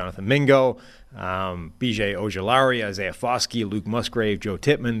Bergeron, Jonathan Mingo, BJ Ojulari, Isaiah Foskey, Luke Musgrave, Joe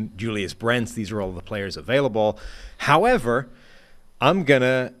Tippmann, Julius Brents. These are all the players available. However, I'm going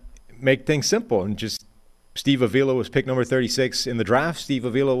to make things simple and just Steve Avila was pick number 36 in the draft. Steve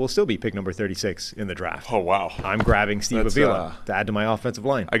Avila will still be pick number 36 in the draft. Oh, wow. I'm grabbing Steve Avila to add to my offensive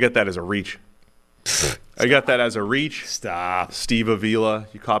line. I get that as a reach. I got that as a reach. Stop. Steve Avila,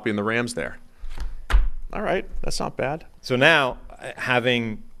 you copying the Rams there. All right, that's not bad. So now,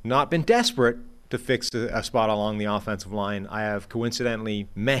 having not been desperate to fix a spot along the offensive line, I have coincidentally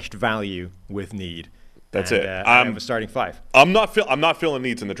meshed value with need. That's it. I have a starting 5. I'm not filling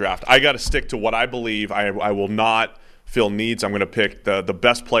needs in the draft. I got to stick to what I believe. I will not fill needs. I'm going to pick the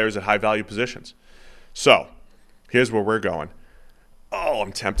best players at high value positions. So here's where we're going. Oh,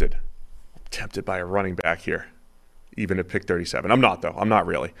 I'm tempted. Tempted by a running back here, even at pick 37. I'm not, though. I'm not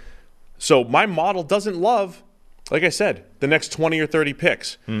really. So my model doesn't love, like I said, the next 20 or 30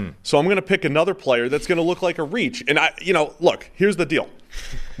 picks. So I'm going to pick another player that's going to look like a reach. And look, here's the deal.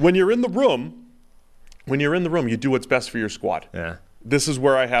 When you're in the room, you do what's best for your squad. Yeah. This is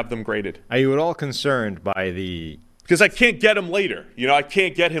where I have them graded. Are you at all concerned by the... Because I can't get him later. I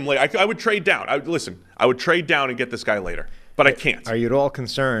can't get him later. I would trade down. I would trade down and get this guy later. But I can't. Are you at all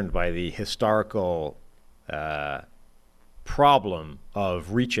concerned by the historical problem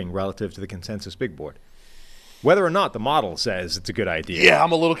of reaching relative to the consensus big board? Whether or not the model says it's a good idea. Yeah,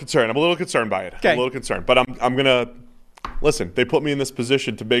 I'm a little concerned. I'm a little concerned by it. Okay. I'm a little concerned. But I'm going to... Listen, they put me in this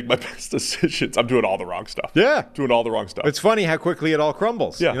position to make my best decisions. I'm doing all the wrong stuff. Yeah. Doing all the wrong stuff. It's funny how quickly it all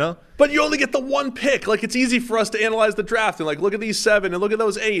crumbles. Yeah. But you only get the one pick. Like, it's easy for us to analyze the draft and, look at these 7 and look at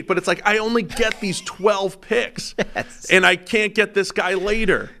those 8. But it's like, I only get these 12 picks. Yes. And I can't get this guy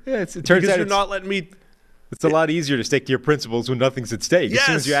later. Yeah, it turns because out you're not letting me... It's a lot easier to stick to your principles when nothing's at stake. Yes. As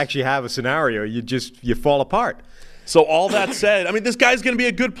soon as you actually have a scenario, you fall apart. So all that said, I mean, this guy's going to be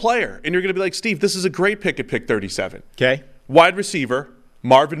a good player. And you're going to be like, Steve, this is a great pick at pick 37. Okay. Wide receiver,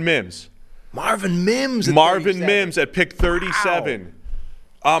 Marvin Mims. Marvin Mims at pick 37.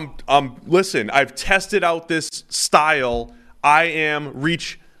 Listen, I've tested out this style. I am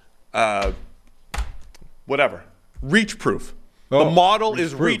reach proof. The model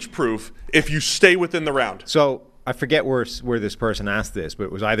is reach proof if you stay within the round. So I forget where this person asked this, but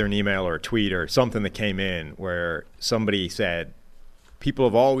it was either an email or a tweet or something that came in where somebody said, people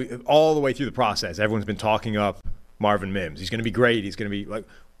have all the way through the process, everyone's been talking up Marvin Mims. He's going to be great. He's going to be like,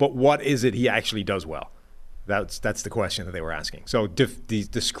 but what is it he actually does well? That's the question that they were asking. So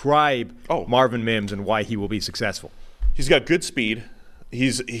describe Marvin Mims and why he will be successful. He's got good speed.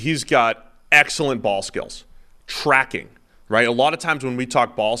 He's got excellent ball skills, tracking. Right. A lot of times when we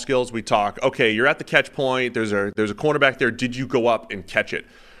talk ball skills, we talk, okay, you're at the catch point. There's a cornerback there. Did you go up and catch it?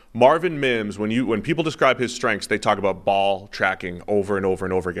 Marvin Mims, when people describe his strengths, they talk about ball tracking over and over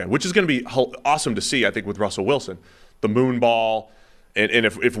and over again, which is going to be awesome to see, I think, with Russell Wilson. The moon ball. And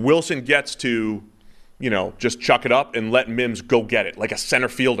if Wilson gets to, just chuck it up and let Mims go get it, like a center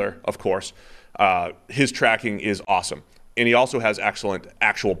fielder, of course, his tracking is awesome. And he also has excellent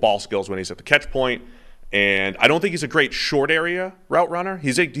actual ball skills when he's at the catch point. And I don't think he's a great short area route runner.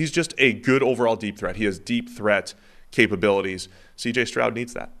 He's just a good overall deep threat. He has deep threat capabilities. C.J. Stroud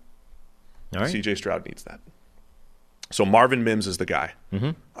needs that. All right. C.J. Stroud needs that. So Marvin Mims is the guy. Mm-hmm.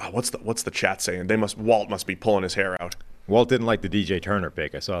 What's the chat saying? Walt must be pulling his hair out. Walt didn't like the DJ Turner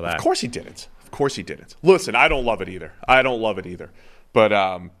pick. I saw that. Of course he didn't. Listen, I don't love it either.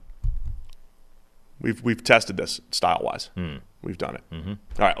 But we've tested this style-wise. We've done it. Mm-hmm. All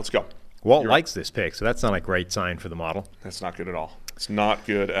right, let's go. Walt likes this pick, so that's not a great sign for the model. That's not good at all. It's not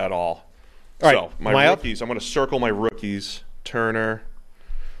good at all. All so right, my rookies, I'm going to circle my rookies. Turner.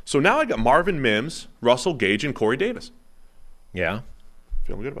 So now I got Marvin Mims, Russell Gage, and Corey Davis. Yeah.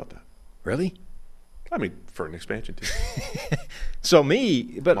 Feeling good about that. Really? I mean, for an expansion team. So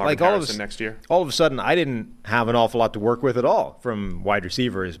but Marvin like Harrison next year. All of a sudden, I didn't have an awful lot to work with at all from wide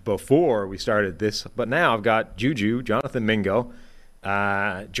receivers before we started this. But now I've got Juju, Jonathan Mingo,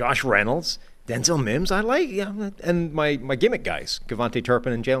 Josh Reynolds, Denzel Mims. I like, and my gimmick guys, Kevontae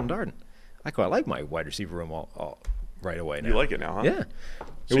Turpin and Jalen Darden. I quite like my wide receiver room all right away now. You like it now, huh? Yeah.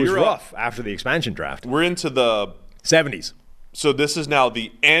 So it was rough after the expansion draft. We're into the 70s. So this is now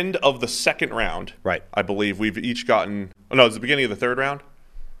the end of the second round. Right. I believe we've each gotten. Oh no, it's the beginning of the third round.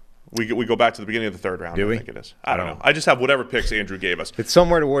 We go back to the beginning of the third round. Do we? I think it is. I don't know. I just have whatever picks Andrew gave us. It's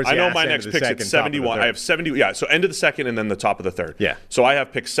somewhere towards the I know my end next of the pick's second, at 71. I have 70. Yeah, so end of the second and then the top of the third. Yeah. So I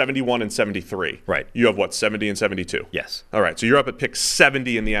have picks 71 and 73. Right. You have what, 70 and 72? Yes. All right. So you're up at pick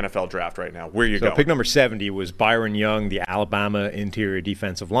 70 in the NFL draft right now. Where are you So going? pick number 70 was Byron Young, the Alabama interior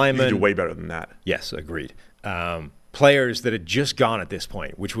defensive You lineman. do way better than that. Yes, agreed. Players that had just gone at this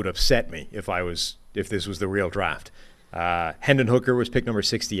point, which would upset me if this was the real draft. Hendon Hooker was pick number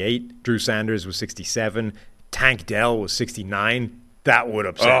 68. Drew Sanders was 67. Tank Dell was 69. That would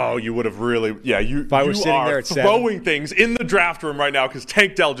upset me. Oh, you would have really, yeah. If I was sitting there at throwing things in the draft room right now because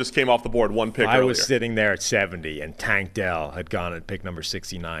Tank Dell just came off the board one pick I earlier. was sitting there at 70 and Tank Dell had gone at pick number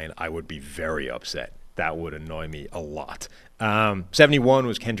 69. I would be very upset. That would annoy me a lot. 71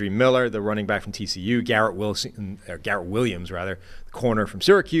 was Kendry Miller, the running back from TCU. Garrett Williams, the corner from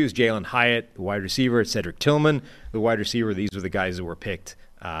Syracuse. Jalen Hyatt, the wide receiver. Cedric Tillman, the wide receiver. These were the guys that were picked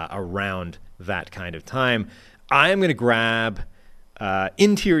around that kind of time. I am going to grab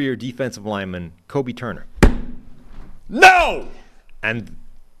interior defensive lineman Kobe Turner. No! And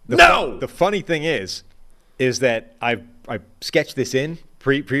No! The funny thing is that I sketched this in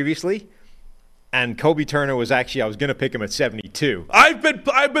previously. And Kobe Turner was actually, I was going to pick him at 72. I've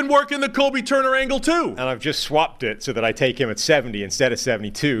been working the Kobe Turner angle too. And I've just swapped it so that I take him at 70 instead of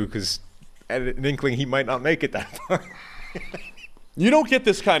 72 because I had an inkling he might not make it that far. You don't get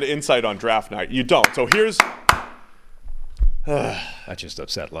this kind of insight on draft night. You don't. So here's That just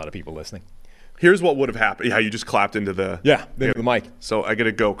upset a lot of people listening. Here's what would have happened. Yeah, you just clapped into the into the mic. So I got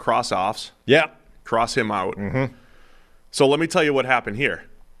to go cross offs. Yeah. Cross him out. Mm-hmm. So let me tell you what happened here.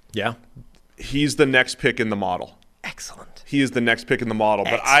 Yeah. He's the next pick in the model. Excellent. He is the next pick in the model.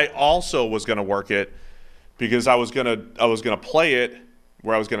 But I also was going to work it because I was gonna play it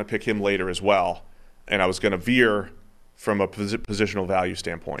where I was going to pick him later as well, and I was going to veer from a positional value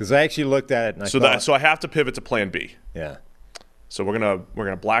standpoint. Because I actually looked at it and I thought, so I have to pivot to Plan B. yeah. So we're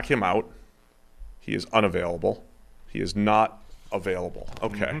gonna black him out. He is unavailable. He is not available.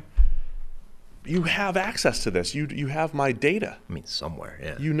 Okay. Mm-hmm. You have access to this. You have my data. I mean, somewhere,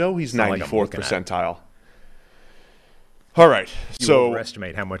 yeah. You know he's Not like 94th percentile. All right. You so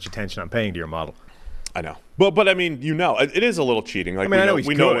overestimate how much attention I'm paying to your model. I know. But I mean, it is a little cheating. Like, I know he's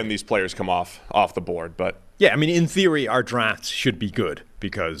we know good. when these players come off the board, but Yeah, I mean, in theory, our drafts should be good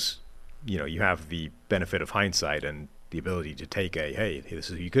because, you have the benefit of hindsight and the ability to take hey,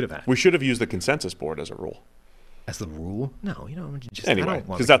 this is who you could have had. we should have used the consensus board as a rule. As the rule? No, just Anyway,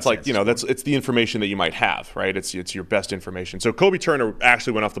 because that's like, it's the information that you might have, right? It's your best information. So Kobe Turner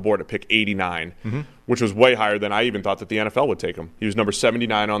actually went off the board at pick 89, which was way higher than I even thought that the NFL would take him. He was number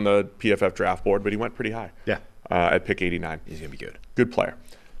 79 on the PFF draft board, but he went pretty high. Yeah. At pick 89. He's going to be good. Good player.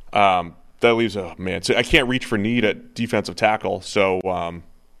 That leaves, so I can't reach for need at defensive tackle. So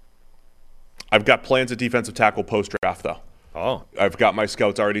I've got plans at defensive tackle post-draft, though. Oh. I've got my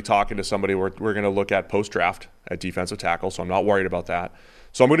scouts already talking to somebody we're going to look at post-draft at defensive tackle, so I'm not worried about that.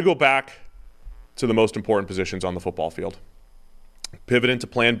 So I'm going to go back to the most important positions on the football field. Pivot into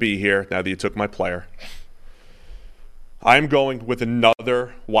plan B here, now that you took my player. I'm going with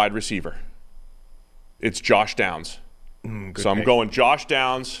another wide receiver. It's Josh Downs. So I'm going Josh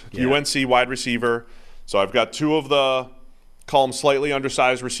Downs, UNC wide receiver. So I've got two of the call them slightly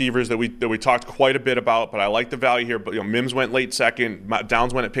undersized receivers that we talked quite a bit about, but I like the value here. But Mims went late second.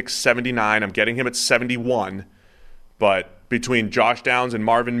 Downs went at pick 79. I'm getting him at 71. But between Josh Downs and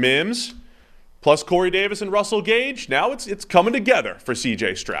Marvin Mims, plus Corey Davis and Russell Gage, now it's coming together for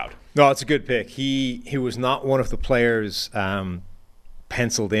C.J. Stroud. No, it's a good pick. He was not one of the players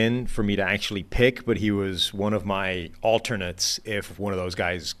penciled in for me to actually pick, but he was one of my alternates if one of those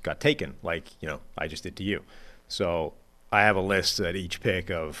guys got taken, like I just did to you. So I have a list at each pick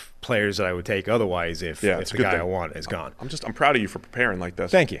of players that I would take otherwise if the guy I want is gone. I'm proud of you for preparing like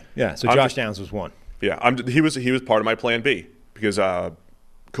this. Thank you. Yeah, so Josh Downs was one. Yeah, he was part of my plan B because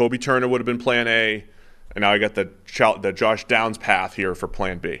Kobe Turner would have been plan A, and now I got the Josh Downs path here for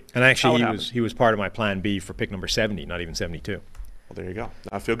plan B. And actually he was part of my plan B for pick number 70, not even 72. Well, there you go.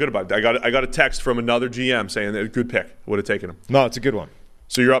 I feel good about it. I got a text from another GM saying that good pick. Would have taken him. No, it's a good one.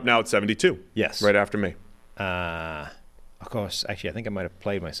 So you're up now at 72. Yes. Right after me. Of course, actually, I think I might have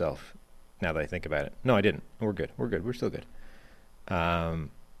played myself now that I think about it. No, I didn't. We're good. We're still good.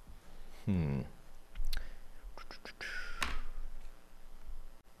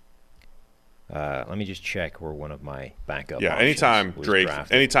 Let me just check where one of my backup options anytime, was Drake,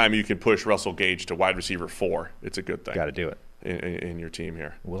 drafted. anytime you can push Russell Gage to wide receiver 4, it's a good thing. Got to do it. In your team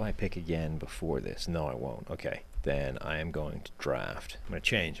here. Will I pick again before this? No, I won't. Okay, then I am going to draft. I'm going to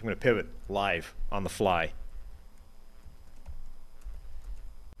change. I'm going to pivot live on the fly.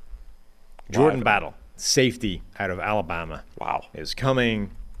 Jordan Battle, safety out of Alabama. Wow. Is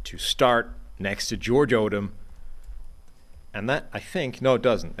coming to start next to George Odom. And that, I think, no, it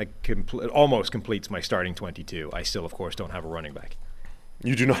doesn't. It almost completes my starting 22. I still, of course, don't have a running back.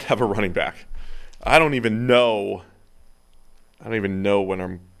 You do not have a running back. I don't even know when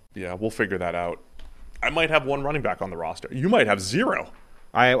I'm... Yeah, we'll figure that out. I might have one running back on the roster. You might have 0.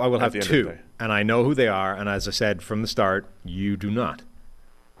 I will have 2, and I know who they are. And as I said from the start, you do not.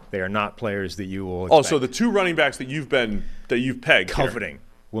 They are not players that you will expect. Oh, so the 2 running backs that you've pegged coveting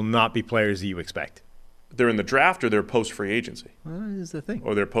will not be players that you expect. They're in the draft or they're post-free agency? Well, that is the thing.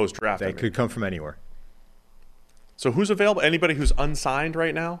 Or they're post-draft. They could come from anywhere. So who's available? Anybody who's unsigned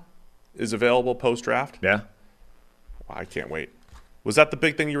right now is available post-draft? Yeah. Wow, I can't wait. Was that the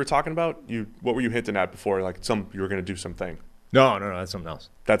big thing you were talking about? What were you hinting at before? Like you were going to do something. No, that's something else.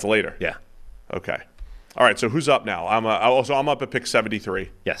 That's later. Yeah. Okay. All right. So who's up now? I'm up at pick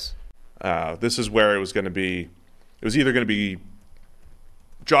 73. Yes. This is where it was going to be. It was either going to be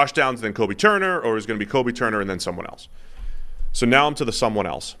Josh Downs and then Kobe Turner, or it was going to be Kobe Turner and then someone else. So now I'm to the someone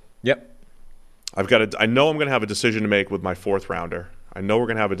else. Yep. I know I'm going to have a decision to make with my 4th rounder. I know we're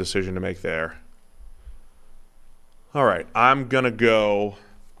going to have a decision to make there. All right. I'm going to go.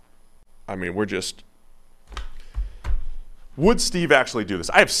 Would Steve actually do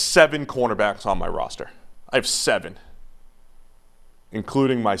this? I have 7 cornerbacks on my roster. I have 7,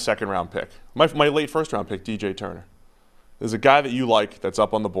 including my 2nd-round pick. My late 1st-round pick, DJ Turner. There's a guy that you like that's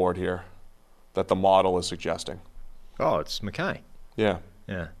up on the board here that the model is suggesting. Oh, it's Mackay. Yeah.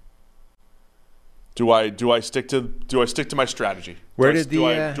 Yeah. Do I stick to my strategy? Do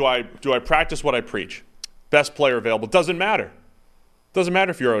I practice what I preach? Best player available. Doesn't matter. Doesn't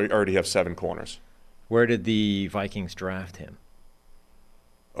matter if you already have 7 corners. Where did the Vikings draft him?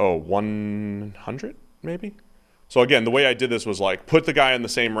 Oh, 100 maybe? So again, the way I did this was like put the guy in the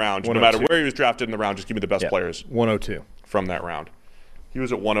same round. No matter where he was drafted in the round, just give me the best players. 102. From that round. He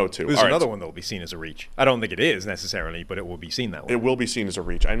was at 102. There's another one that will be seen as a reach. I don't think it is necessarily, but it will be seen that way. It will be seen as a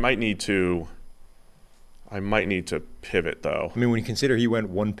reach. I might need to pivot, though. I mean, when you consider he went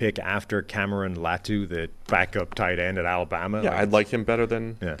 1 pick after Cameron Latu, the backup tight end at Alabama. Yeah, I'd like him better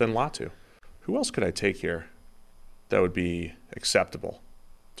than Latu. Who else could I take here that would be acceptable?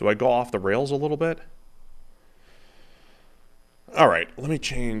 Do I go off the rails a little bit? All right, let me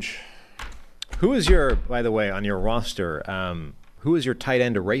change. Who is your, by the way, on your roster, who is your tight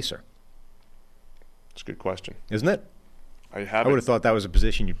end eraser? That's a good question. Isn't it? I would have thought that was a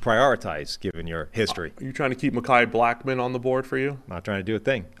position you'd prioritize given your history. Are you trying to keep Mekhi Blackman on the board for you? Not trying to do a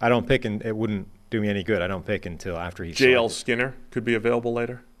thing. I don't pick, and it wouldn't do me any good. I don't pick until after he's J.L. selected. Skinner could be available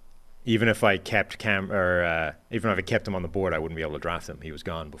later. Even if I kept even if I kept him on the board, I wouldn't be able to draft him. He was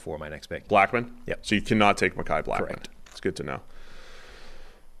gone before my next pick. Blackman? Yep. So you cannot take Mekhi Blackman. Correct. It's good to know.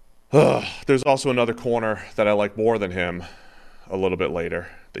 There's also another corner that I like more than him a little bit later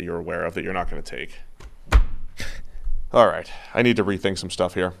that you're aware of that you're not going to take. All right. I need to rethink some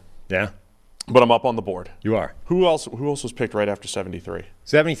stuff here. Yeah? But I'm up on the board. You are. Who else was picked right after 73?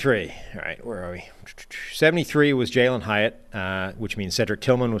 73. All right, where are we? 73 was Jalen Hyatt, which means Cedric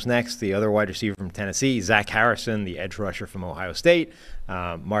Tillman was next, the other wide receiver from Tennessee. Zach Harrison, the edge rusher from Ohio State.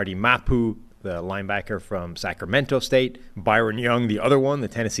 Marty Mapu, the linebacker from Sacramento State. Byron Young, the other one, the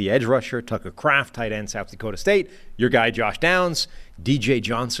Tennessee edge rusher. Tucker Kraft, tight end, South Dakota State. Your guy, Josh Downs. DJ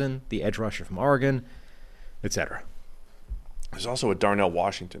Johnson, the edge rusher from Oregon, etc. There's also a Darnell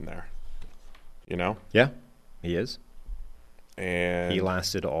Washington there. You know? Yeah, he is. And he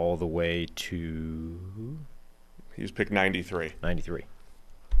lasted all the way to... He was picked 93. 93.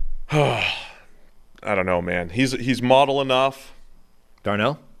 I don't know, man. He's model enough.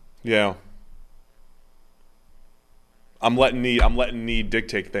 Darnell? Yeah. I'm letting need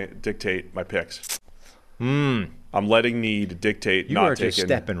dictate my picks. I'm letting need dictate. You are just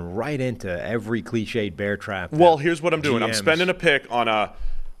stepping right into every cliched bear trap. Well, here's what I'm doing. GMs. I'm spending a pick on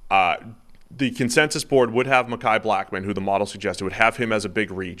the consensus board would have Mekhi Blackman, who the model suggested would have him as a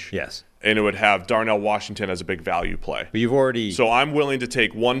big reach. Yes. And it would have Darnell Washington as a big value play. But you've already... So I'm willing to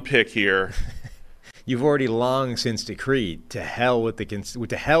take one pick here. You've already long since decreed to hell with the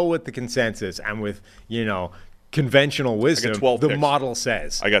consensus and with, conventional wisdom. 12 the picks. model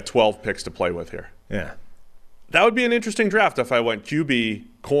says. I got 12 picks to play with here. Yeah. That would be an interesting draft if I went QB,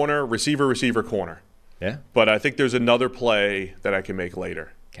 corner, receiver, corner. Yeah. But I think there's another play that I can make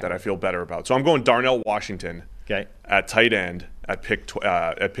later that I feel better about. So I'm going Darnell Washington at tight end at pick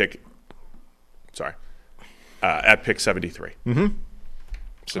 73. Mm-hmm.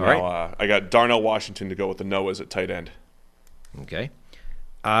 So All now right. I got Darnell Washington to go with the Noahs at tight end. Okay.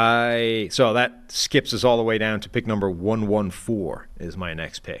 So that skips us all the way down to pick number 114 is my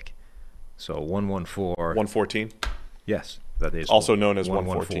next pick. So 114. 114? Yes, that is also known as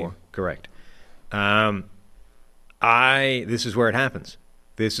 114. Correct. This is where it happens.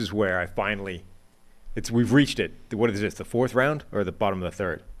 This is where I finally we've reached it. What is this? The fourth round or the bottom of the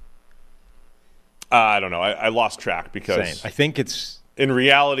third? I don't know. I lost track because Same. I think it's in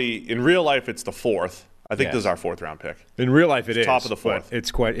real life it's the fourth. I think this is our fourth round pick. In real life it is. Top of the fourth.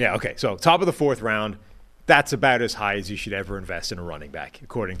 It's quite okay. So top of the fourth round. That's about as high as you should ever invest in a running back,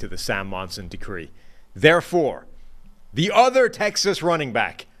 according to the Sam Monson decree. Therefore, the other Texas running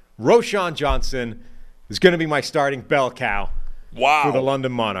back, Roschon Johnson, is going to be my starting bell cow for the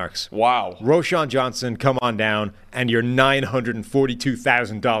London Monarchs. Wow. Roschon Johnson, come on down, and your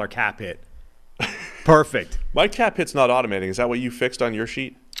 $942,000 cap hit. Perfect. My cap hit's not automating. Is that what you fixed on your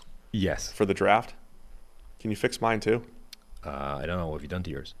sheet? Yes. For the draft? Can you fix mine too? I don't know. What have you done to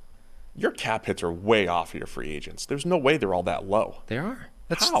yours? Your cap hits are way off of your free agents. There's no way they're all that low. They are.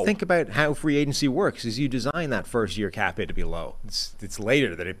 Let's How? think about how free agency works. Is you design that first year cap hit to be low. It's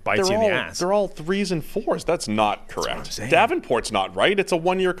later that it bites you in the ass. They're all 3s and 4s. That's not correct. what I'm saying. Davenport's not right. It's a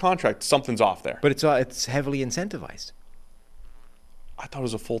 1-year contract. Something's off there. But it's heavily incentivized. I thought it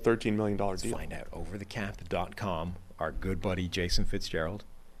was a full $13 million deal. Let's find out. Overthecap.com, our good buddy Jason Fitzgerald.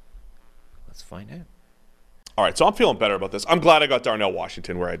 Let's find out. All right, so I'm feeling better about this. I'm glad I got Darnell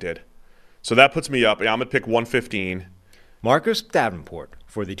Washington where I did. So that puts me up. I'm going to pick 115. Marcus Davenport,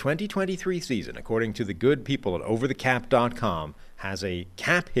 for the 2023 season, according to the good people at overthecap.com, has a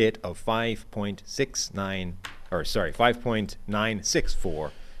cap hit of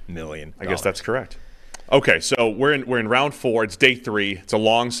 $5.964 million. I guess that's correct. Okay, so we're in round 4. It's day 3. It's a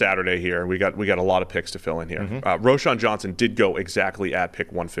long Saturday here. We got a lot of picks to fill in here. Mm-hmm. Roschon Johnson did go exactly at pick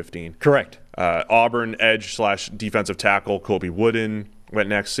 115. Correct. Auburn edge/defensive tackle Kobe Wooden went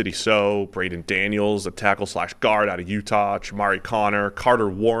next. Sidney So, Braden Daniels, a tackle/guard out of Utah. Chamari Connor, Carter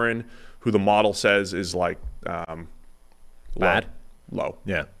Warren, who the model says is like bad, low.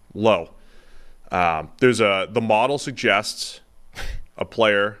 Yeah, low. The model suggests a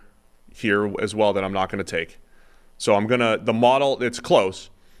player here as well that I'm not going to take. So it's close.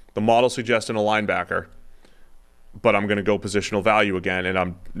 The model suggesting a linebacker. but I'm going to go positional value again, and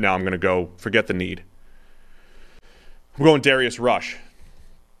I'm going to go forget the need. I'm going Darius Rush.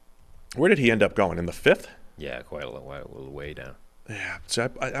 Where did he end up going? In the 5th? Yeah, quite a little way down. Yeah, so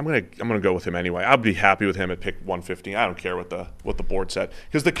I'm gonna go with him anyway. I'll be happy with him at pick 150. I don't care what the board said,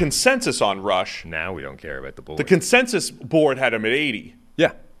 because the consensus on Rush. Now we don't care about the board. The consensus board had him at 80.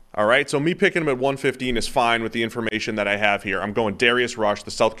 Yeah. All right, so me picking him at 115 is fine with the information that I have here. I'm going Darius Rush,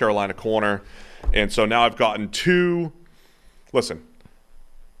 the South Carolina corner, and so now I've gotten 2. Listen,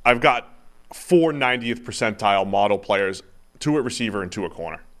 I've got 4 90th percentile model players, 2 at receiver and 2 at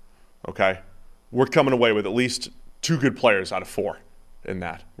corner. Okay, we're coming away with at least 2 good players out of 4 in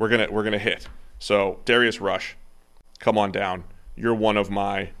that. We're gonna hit. So Darius Rush, come on down. You're one of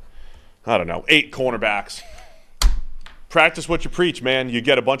my, 8 cornerbacks. Practice what you preach, man. You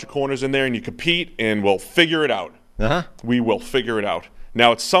get a bunch of corners in there and you compete, and we'll figure it out. We will figure it out.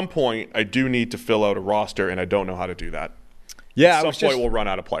 Now, at some point, I do need to fill out a roster, and I don't know how to do that. Yeah, at some point, we'll run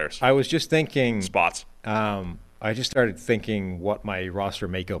out of players. I was just thinking spots. I just started thinking what my roster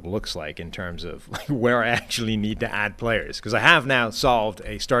makeup looks like in terms of where I actually need to add players, because I have now solved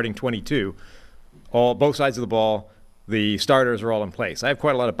a starting 22, both sides of the ball. The starters are all in place. I have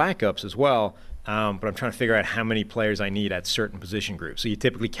quite a lot of backups as well, but I'm trying to figure out how many players I need at certain position groups. So you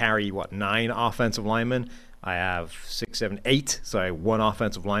typically carry 9 offensive linemen. I have 6, 7, 8, so I have 1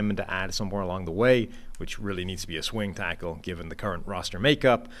 offensive lineman to add somewhere along the way, which really needs to be a swing tackle given the current roster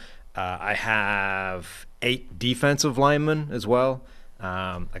makeup. I have 8 defensive linemen as well.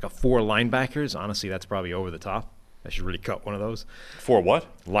 I got 4 linebackers. Honestly, that's probably over the top. I should really cut one of those. 4 what?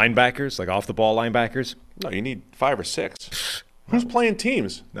 Linebackers, like off-the-ball linebackers. No, you need 5 or 6. Who's playing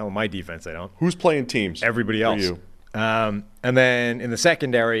teams? No, my defense, I don't. Who's playing teams? Everybody else. For you. And then in the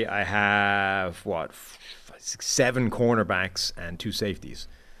secondary, I have, 7 cornerbacks and 2 safeties.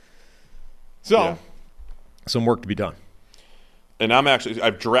 So, some work to be done. And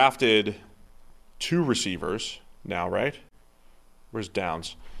I've drafted 2 receivers now, right? Where's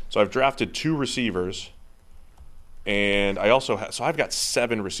Downs? So I've drafted 2 receivers, and I also so I've got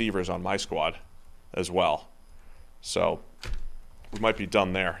 7 receivers on my squad as well. So we might be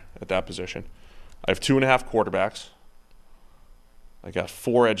done there at that position. I have 2.5 quarterbacks. I got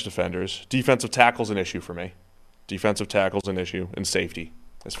 4 edge defenders. Defensive tackle's an issue for me. Defensive tackle's an issue, and safety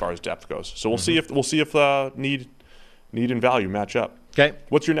as far as depth goes. So we'll see if need and value match up. Okay.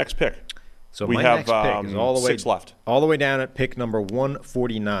 What's your next pick? So we my have next pick is all the way 6 left. All the way down at pick number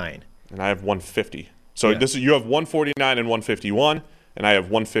 149. And I have 150. So you have 149 and 151, and I have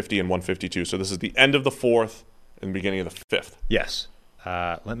 150 and 152. So this is the end of the 4th and the beginning of the 5th. Yes.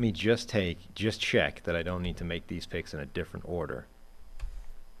 Let me just check that I don't need to make these picks in a different order.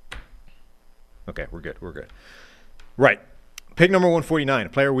 Okay, we're good. Right. Pick number 149, a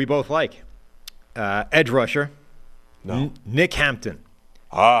player we both like. Edge rusher. No. Nick Hampton.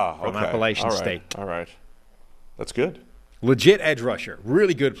 From Appalachian State. All right. That's good. Legit edge rusher.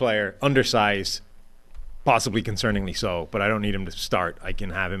 Really good player. Undersized. Possibly concerningly so, but I don't need him to start. I can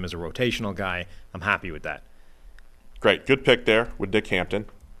have him as a rotational guy. I'm happy with that. Great. Good pick there with Nick Hampton.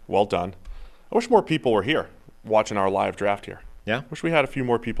 Well done. I wish more people were here watching our live draft here. Yeah? Wish we had a few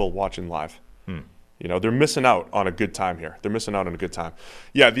more people watching live. They're missing out on a good time here.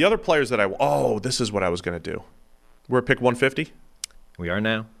 Yeah, the other players that this is what I was going to do. We're at pick 150? We are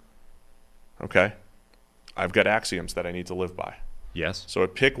now. Okay. I've got axioms that I need to live by. Yes. So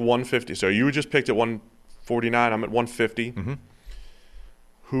at pick 150. So you just picked at 149. I'm at 150. Mm-hmm.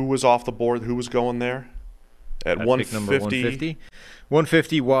 Who was off the board? Who was going there? At 150. Pick number 150.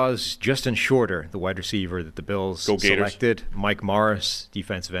 150 was Justin Shorter, the wide receiver that the Bills selected. Mike Morris,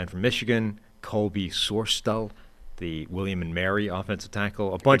 defensive end from Michigan. Colby Sorstal, the William and Mary offensive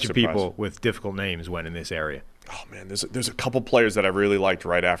tackle. A bunch of people with difficult names went in this area. Oh, man, there's a couple players that I really liked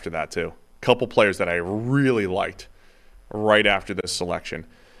right after that, too. Couple players that I really liked right after this selection.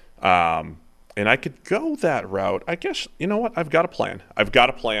 And I could go that route. I guess, you know what? I've got a plan.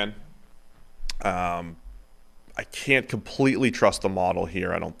 I can't completely trust the model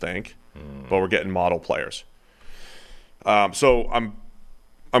here, I don't think. But we're getting model players. So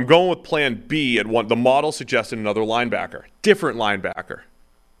I'm going with plan B at one. The model suggested another linebacker. Different linebacker.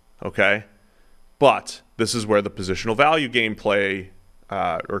 Okay? But this is where the positional value gameplay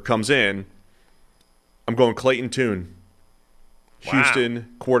comes in. I'm going Clayton Tune.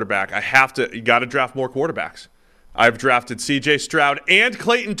 Houston quarterback. You got to draft more quarterbacks. I've drafted C.J. Stroud and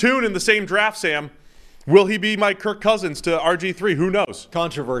Clayton Tune in the same draft, Sam. Will he be my Kirk Cousins to RG3? Who knows?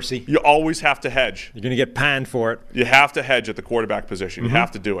 Controversy. You always have to hedge. You're going to get panned for it. You have to hedge at the quarterback position. You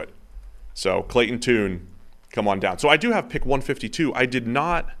have to do it. So Clayton Tune, come on down. So I do have pick 152. I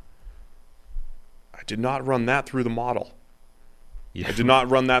I did not run that through the model. You I did not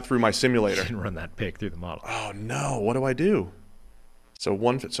run that through my simulator. didn't run that pick through the model. Oh, no. What do I do? So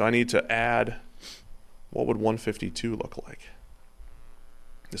I need to add, what would 152 look like?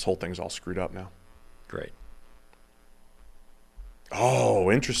 This whole thing's all screwed up now. Great.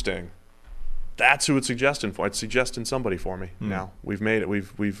 Oh, interesting. That's who it's suggesting for. It's suggesting somebody for me now. We've made it.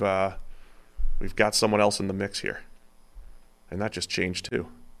 We've got someone else in the mix here. And that just changed too.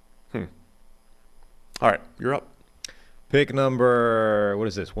 All right, you're up. Pick number, what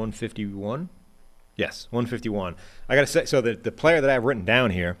is this, 151? Yes, 151. I got to say, so the player that I've written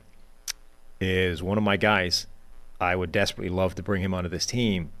down here is one of my guys. I would desperately love to bring him onto this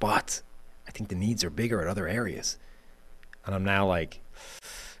team, but I think the needs are bigger at other areas. And I'm now like,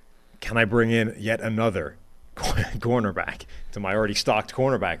 can I bring in yet another cornerback to my already stocked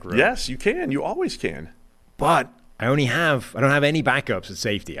cornerback room? Yes, you can. You always can. But I don't have any backups at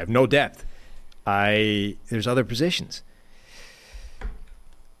safety. I have no depth. There's other positions.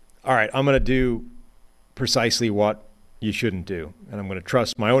 All right, I'm going to do precisely what you shouldn't do, and I'm going to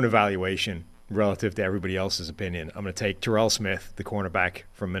trust my own evaluation relative to everybody else's opinion. I'm going to take Terrell Smith, the cornerback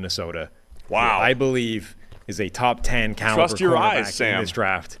from Minnesota. Wow. Who I believe is a top 10 caliber Trust your cornerback eyes, Sam. in this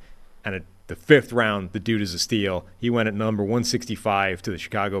draft. And at the 5th round, the dude is a steal. He went at number 165 to the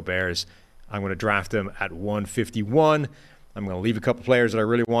Chicago Bears. I'm going to draft him at 151. I'm going to leave a couple players that I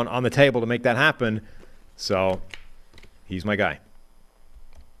really want on the table to make that happen. So he's my guy.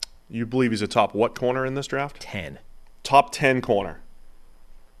 You believe he's a top what corner in this draft? 10. Top 10 corner.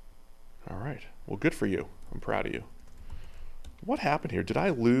 All right. Well, good for you. I'm proud of you. What happened here? Did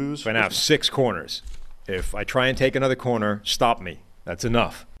I lose? So I now have 6 corners. If I try and take another corner, stop me. That's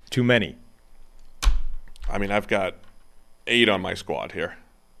enough. Too many. I mean, I've got 8 on my squad here.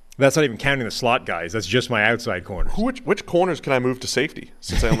 That's not even counting the slot guys. That's just my outside corners. Which corners can I move to safety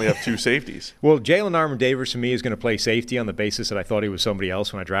since I only have 2 safeties? Well, Jalen Armour-Davis, for me, is going to play safety on the basis that I thought he was somebody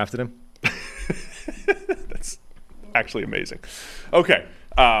else when I drafted him. That's actually amazing. Okay,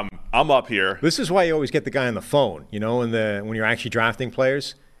 I'm up here. This is why you always get the guy on the phone, when you're actually drafting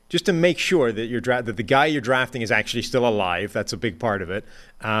players, just to make sure that that the guy you're drafting is actually still alive. That's a big part of it.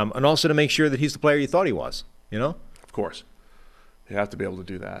 And also to make sure that he's the player you thought he was, Of course. You have to be able to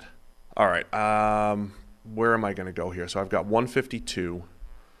do that. All right. Where am I going to go here? So I've got 152.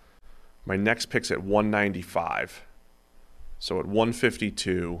 My next pick's at 195. So at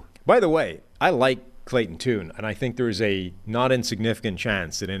 152. By the way, I like Clayton Tune, and I think there is a not insignificant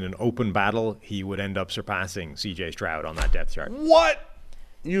chance that in an open battle he would end up surpassing C.J. Stroud on that depth chart. What?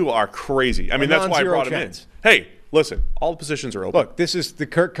 You are crazy. I mean, that's why I brought him in. Hey, listen, all the positions are open. Look, this is the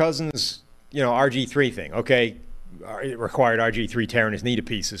Kirk Cousins, RG3 thing. Okay, it required RG3 tearing his knee to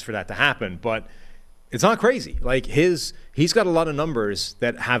pieces for that to happen, but it's not crazy. Like he's got a lot of numbers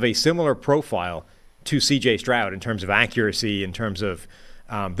that have a similar profile to C.J. Stroud in terms of accuracy, in terms of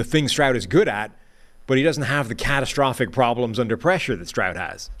the things Stroud is good at, but he doesn't have the catastrophic problems under pressure that Stroud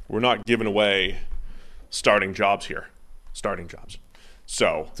has. We're not giving away starting jobs here. Starting jobs.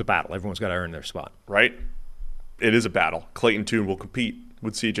 So it's a battle. Everyone's got to earn their spot. Right? It is a battle. Clayton Tune will compete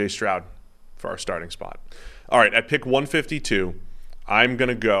with C.J. Stroud for our starting spot. All right, at pick 152, I'm going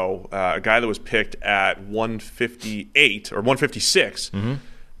to go a guy that was picked at 158 or 156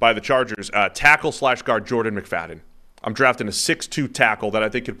 by the Chargers, tackle/guard Jordan McFadden. I'm drafting a 6'2 tackle that I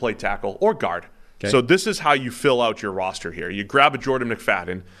think could play tackle or guard. Okay. So this is how you fill out your roster here. You grab a Jordan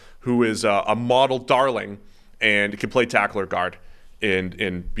McFadden, who is a model darling and can play tackle or guard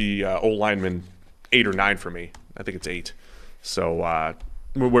and be O-lineman 8 or 9 for me. I think it's 8. So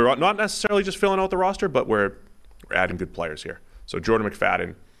we're not necessarily just filling out the roster, but we're adding good players here. So Jordan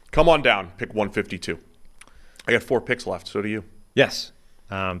McFadden, come on down, pick 152. I got 4 picks left. So do you. Yes.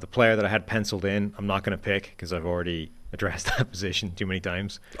 The player that I had penciled in, I'm not going to pick because I've already addressed that position too many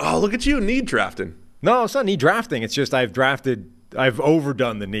times. Oh, look at you, need drafting. No, it's not need drafting. It's just I've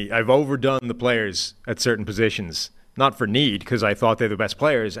overdone the need. I've overdone the players at certain positions. Not for need because I thought they're the best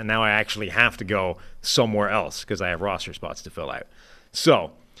players, and now I actually have to go somewhere else because I have roster spots to fill out.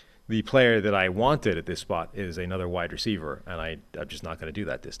 So the player that I wanted at this spot is another wide receiver, and I'm just not going to do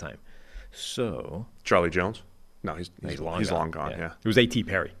that this time. So Charlie Jones? No, he's long gone. Yeah. It was A.T.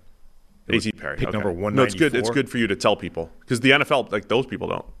 Perry. A.T. Perry. Pick number 194. No, it's good. It's good for you to tell people because the NFL, like those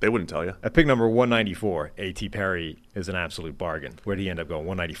people they wouldn't tell you. At pick number 194, A.T. Perry is an absolute bargain. Where did he end up going?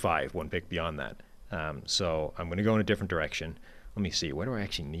 195, one pick beyond that. So I'm going to go in a different direction. Let me see. Where do I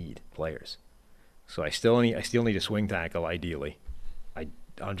actually need players? So I still need a swing tackle, ideally. I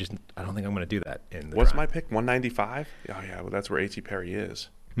don't think I'm going to do that in the What's draft. my pick? 195? Oh yeah, well that's where A.T. Perry is.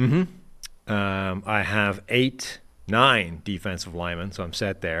 I have 8, 9 defensive linemen, so I'm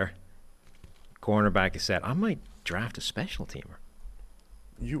set there. Cornerback is set. I might draft a special teamer.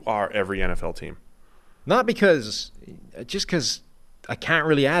 You are every NFL team. Just because I can't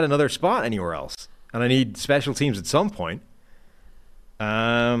really add another spot anywhere else. And I need special teams at some point.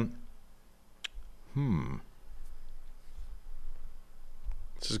 This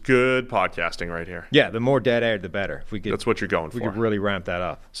is good podcasting right here. Yeah, the more dead air, the better. That's what you're going for. We could really ramp that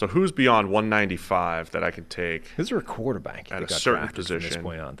up. So who's beyond 195 that I could take? Is there a quarterback at that a got certain drafted position from this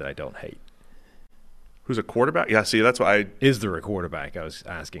point on that I don't hate? Who's a quarterback? Yeah, see, that's why Is there a quarterback, I was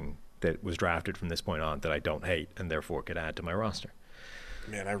asking, that was drafted from this point on that I don't hate and therefore could add to my roster?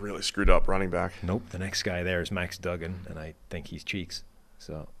 Man, I really screwed up running back. Nope. The next guy there is Max Duggan, and I think he's cheeks.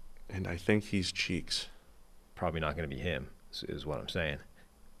 So And I think he's cheeks. probably not going to be him, is what I'm saying.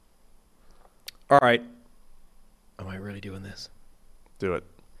 All right. Am I really doing this? Do it.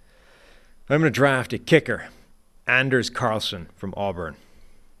 I'm going to draft a kicker, Anders Carlson from Auburn.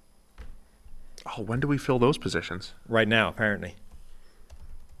 Oh, when do we fill those positions? Right now, apparently.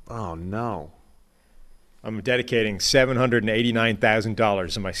 Oh, no. I'm dedicating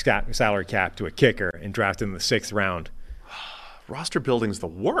 $789,000 of my salary cap to a kicker and drafting in the 6th round. Roster building's the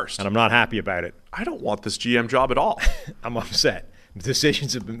worst. And I'm not happy about it. I don't want this GM job at all. I'm upset.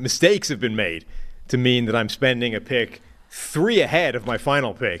 Mistakes have been made to mean that I'm spending a pick 3 ahead of my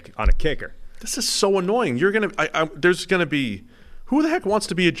final pick on a kicker. This is so annoying. There's gonna be, who the heck wants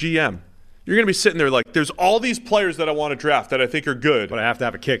to be a GM? You're gonna be sitting there like, there's all these players that I want to draft that I think are good, But I have to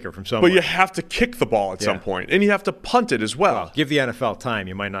have a kicker from somewhere. but you have to kick the ball at some point, and you have to punt it as well. Give the NFL time.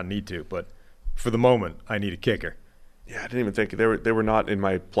 You might not need to, but for the moment, I need a kicker. Yeah, I didn't even think they were not in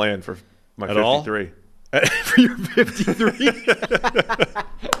my plan for my At all? 53. For your 53?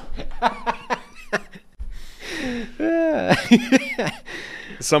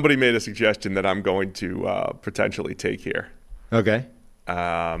 Somebody made a suggestion that I'm going to potentially take here. Okay.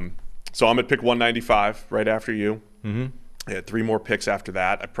 So I'm at pick 195 right after you. Mm-hmm. I had 3 more picks after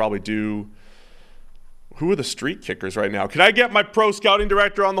that. I probably do. Who are the street kickers right now? Can I get my pro scouting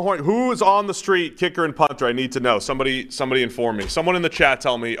director on the horn? Who is on the street kicker and punter? I need to know. Somebody inform me. Someone in the chat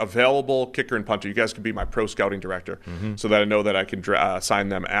tell me available kicker and punter. You guys could be my pro scouting director so that I know that I can sign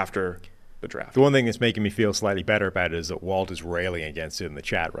them after the draft. The one thing that's making me feel slightly better about it is that Walt is railing against it in the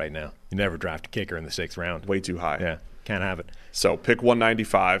chat right now. You never draft a kicker in the 6th round. Way too high. Yeah, can't have it. So pick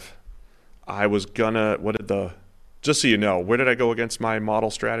 195. I was gonna, just so you know, where did I go against my model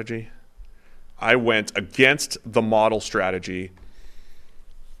strategy? I went against the model strategy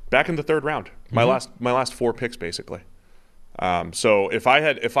back in the 3rd round. My last 4 picks, basically. So if I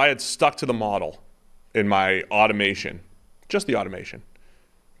had stuck to the model in my automation, just the automation,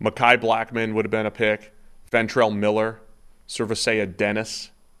 Mekhi Blackman would have been a pick, Ventrell Miller, Servicea Dennis,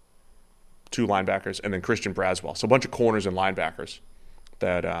 2 linebackers, and then Christian Braswell. So a bunch of corners and linebackers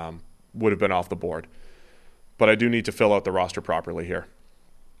that would have been off the board. But I do need to fill out the roster properly here.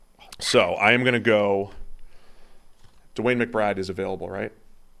 So I am going to go. Dwayne McBride is available, right?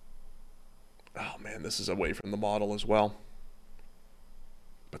 Oh, man, this is away from the model as well.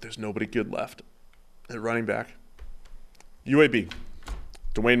 But there's nobody good left at running back. UAB,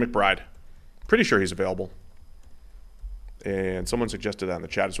 Dwayne McBride. Pretty sure he's available. And someone suggested that in the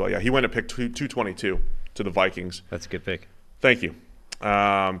chat as well. Yeah, he went at pick 222 to the Vikings. That's a good pick. Thank you. So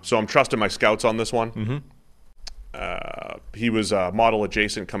I'm trusting my scouts on this one. Mm-hmm. He was model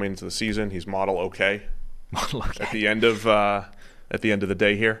adjacent coming into the season. He's model okay. Model okay. At the end of the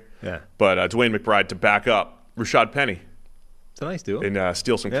day here. Yeah. But Dwayne McBride to back up Rashad Penny It's a nice duo. and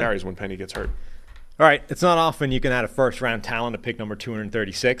steal some carries when Penny gets hurt. All right, it's not often you can add a 1st-round talent at pick number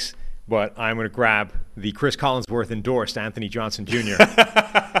 236, but I'm going to grab the Chris Collinsworth-endorsed Anthony Johnson Jr.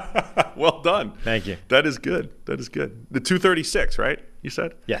 Well done. Thank you. That is good. The 236, right? You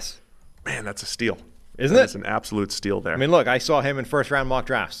said? Yes. Man, that's a steal. Isn't That it? is an absolute steal there. I mean, look, I saw him in 1st-round mock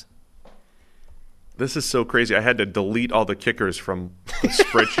drafts. This is so crazy. I had to delete all the kickers from the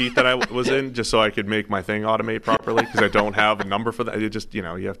spreadsheet that I was in just so I could make my thing automate properly because I don't have a number for that. It just, you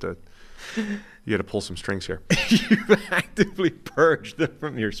have to pull some strings here. You've actively purged them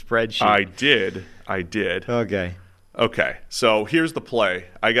from your spreadsheet. I did. Okay. So here's the play.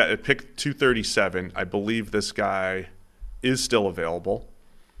 I got at pick 237. I believe this guy is still available.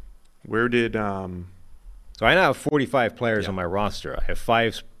 Where did So I now have 45 players on my roster. I have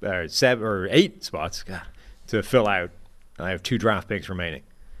 7 or 8 spots to fill out. And I have 2 draft picks remaining.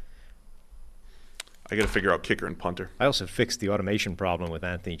 I got to figure out kicker and punter. I also fixed the automation problem with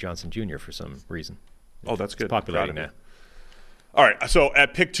Anthony Johnson Jr. for some reason. Oh, that's good. It's populating now. All right, so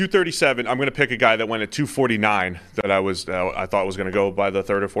at pick 237, I'm going to pick a guy that went at 249 that I thought was going to go by the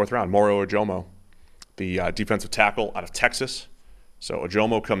 3rd or 4th round, Moro Ojomo, the defensive tackle out of Texas. So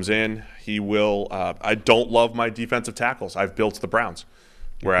Ojomo comes in. He will. I don't love my defensive tackles. I've built the Browns,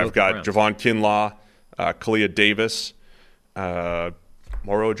 where I've got Javon Kinlaw, Kalia Davis, Moro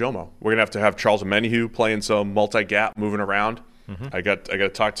Ojomo. We're gonna have Charles Omenihu playing some multi-gap, moving around. I got to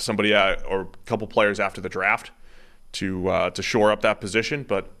talk to somebody or a couple players after the draft to shore up that position.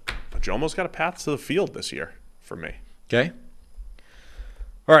 But Ojomo's got a path to the field this year for me. Okay.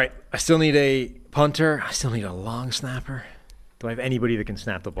 All right. I still need a punter. I still need a long snapper. Do I have anybody that can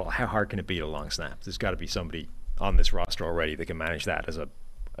snap the ball? How hard can it be to long snap? There's got to be somebody on this roster already that can manage that as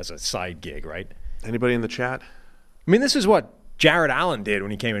a side gig, right? Anybody in the chat? I mean, this is what Jared Allen did when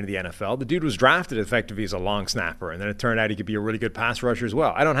he came into the NFL. The dude was drafted effectively as a long snapper, and then it turned out he could be a really good pass rusher as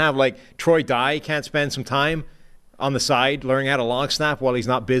well. I don't have, Troy Dye can't spend some time on the side learning how to long snap while he's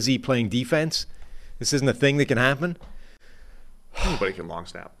not busy playing defense. This isn't a thing that can happen. Anybody can long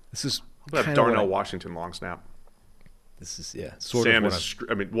snap. This is Darnell Washington long snap. This is, Sam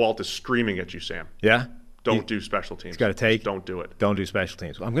Walt is screaming at you, Sam. Yeah? Don't do special teams. He's got to take. Just don't do it. Don't do special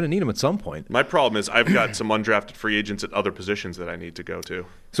teams. Well, I'm going to need him at some point. My problem is I've got some undrafted free agents at other positions that I need to go to.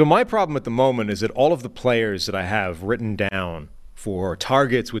 So my problem at the moment is that all of the players that I have written down for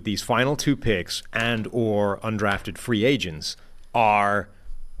targets with these final 2 picks and or undrafted free agents are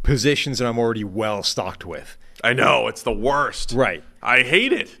positions that I'm already well stocked with. I know. It's the worst. Right. I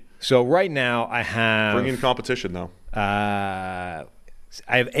hate it. So right now I have... Bring in competition, though. I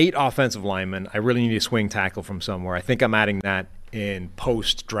have 8 offensive linemen. I really need a swing tackle from somewhere. I think I'm adding that in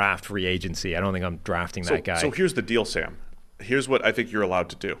post-draft free agency. I don't think I'm drafting that guy. So here's the deal, Sam. Here's what I think you're allowed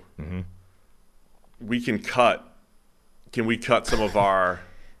to do. We can cut. Can we cut some of our,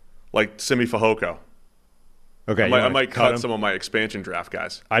 Simi Fehoko? Okay. I might cut some of my expansion draft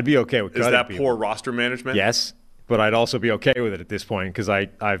guys. I'd be okay with cutting. Is that poor roster management? Yes. But I'd also be okay with it at this point because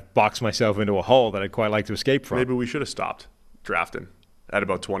I've boxed myself into a hole that I'd quite like to escape from. Maybe we should have stopped drafting at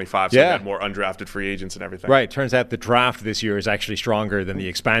about 25 so we had more undrafted free agents and everything. Right. Turns out the draft this year is actually stronger than the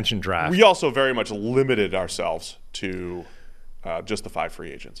expansion draft. We also very much limited ourselves to just the 5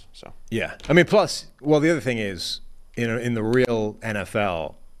 free agents. So yeah. I mean, plus, the other thing is, in the real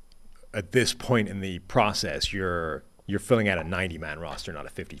NFL, at this point in the process, you're filling out a 90-man roster, not a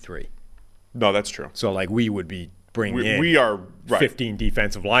 53. No, that's true. So, we would be bringing in we are, right. 15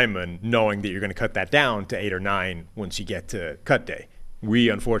 defensive linemen, knowing that you're going to cut that down to 8 or 9 once you get to cut day. We,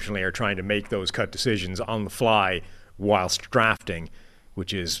 unfortunately, are trying to make those cut decisions on the fly whilst drafting,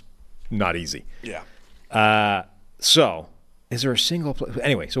 which is not easy. Yeah. So, is there a single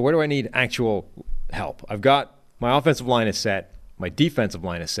anyway, so where do I need actual help? I've got my offensive line is set, my defensive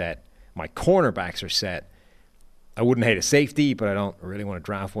line is set, my cornerbacks are set. I wouldn't hate a safety, but I don't really want to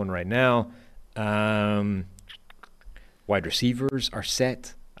draft one right now. Wide receivers are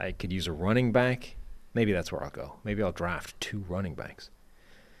set. I could use a running back. Maybe that's where I'll go. Maybe I'll draft 2 running backs.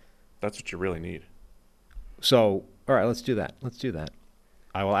 That's what you really need. So, all right, let's do that.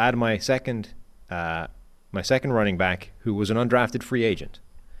 I will add my second running back, who was an undrafted free agent.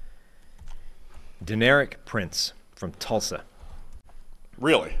 Deneric Prince from Tulsa.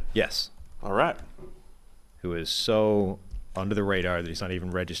 Really? Yes. All right. Who is so under the radar that he's not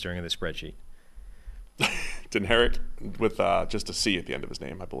even registering in the spreadsheet. Deneric with just a C at the end of his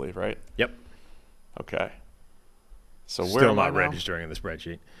name, I believe, right? Yep. Okay. So Still where am not I registering in the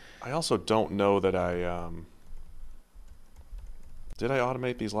spreadsheet. I also don't know that I did I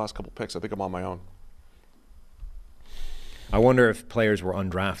automate these last couple picks. I think I'm on my own. I wonder if players were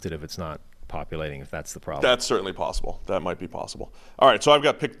undrafted if it's not populating, if that's the problem. That's certainly possible. That might be possible. All right, so I've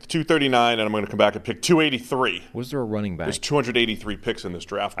got pick 239, and I'm going to come back and pick 283. Was there a running back? There's 283 picks in this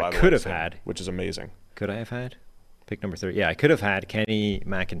draft, by the way. I could have had. Which is amazing. Could I have had? Pick number 30. Yeah, I could have had Kenny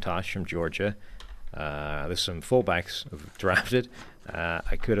McIntosh from Georgia. There's some fullbacks drafted.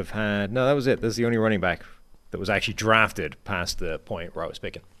 I could have had... No, that was it. This is the only running back that was actually drafted past the point where I was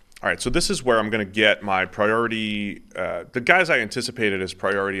picking. All right, so this is where I'm going to get my priority, the guys I anticipated as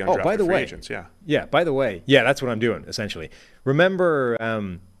priority undrafted free agents. Yeah. Yeah, by the way. Yeah, that's what I'm doing, essentially. Remember,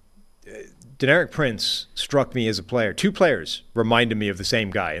 Deneric Prince struck me as a player. 2 players reminded me of the same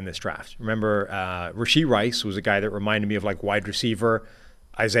guy in this draft. Remember, Rashee Rice was a guy that reminded me of wide receiver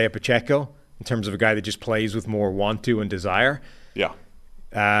Isaiah Pacheco in terms of a guy that just plays with more want to and desire. Yeah.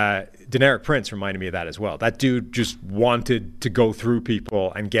 Deneric Prince reminded me of that as well. That dude just wanted to go through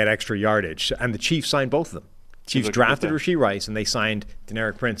people and get extra yardage, and the Chiefs signed both of them. Chiefs drafted Rashee Rice, and they signed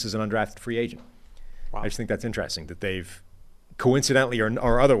Deneric Prince as an undrafted free agent. Wow. I just think that's interesting that they've coincidentally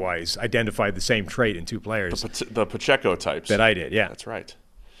or otherwise identified the same trait in 2 players. The Pacheco types. That I did, yeah. That's right.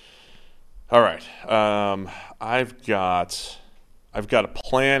 All right. I've got a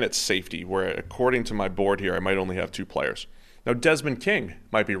plan at safety where, according to my board here, I might only have 2 players. Now, Desmond King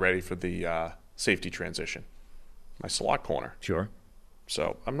might be ready for the safety transition. My slot corner. Sure.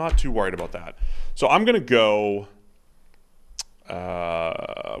 So I'm not too worried about that. So I'm going to go,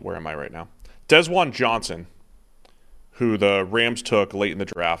 where am I right now? Desjuan Johnson, who the Rams took late in the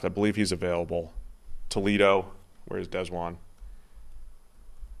draft. I believe he's available. Toledo, where's Desjuan?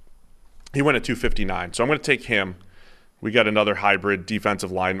 He went at 259. So I'm going to take him. We got another hybrid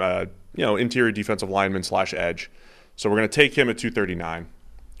defensive line, interior defensive lineman / edge. So we're going to take him at 239.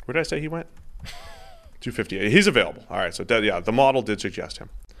 Where did I say he went? 258. He's available. All right. So the model did suggest him.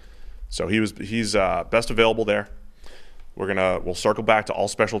 So he's best available there. We'll circle back to all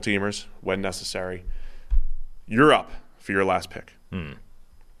special teamers when necessary. You're up for your last pick.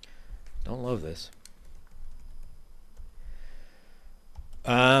 Don't love this.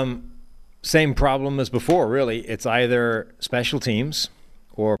 Same problem as before, really. It's either special teams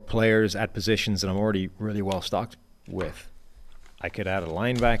or players at positions that I'm already really well stocked with. I could add a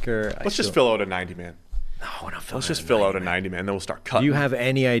linebacker. Let's just fill out a 90-man. No, we're not filling. Let's just fill out a 90-man, then we'll start cutting. Do you have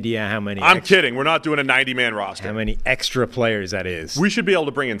any idea how many? I'm kidding. We're not doing a 90-man roster. How many extra players that is? We should be able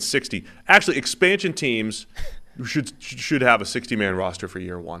to bring in 60. Actually, expansion teams should have a 60-man roster for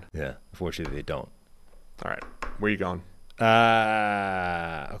year one. Yeah, unfortunately they don't. All right, where are you going?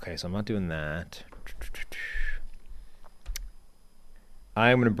 Okay, so I'm not doing that.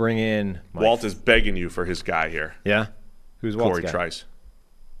 I'm going to bring in Walt is begging you for his guy here. Yeah? Who's Walt's Corey guy? Trice.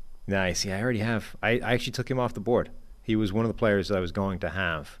 Nice. Yeah, I already have. I actually took him off the board. He was one of the players that I was going to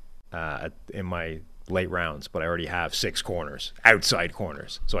have in my late rounds, but I already have 6 corners, outside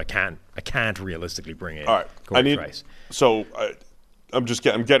corners, so I can't realistically bring in. All right, Corey Trice. So I'm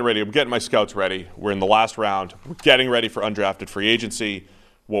getting ready. I'm getting my scouts ready. We're in the last round. We're getting ready for undrafted free agency.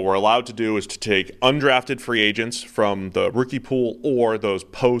 What we're allowed to do is to take undrafted free agents from the rookie pool or those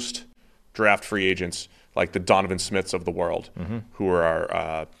post-draft free agents like the Donovan Smiths of the world, who are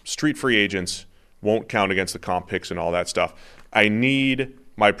our street free agents, won't count against the comp picks and all that stuff. I need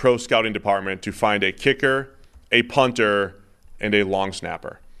my pro scouting department to find a kicker, a punter, and a long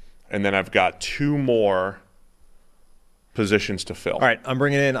snapper. And then I've got 2 more positions to fill. All right, I'm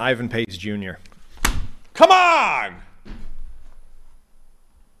bringing in Ivan Pace Jr. Come on!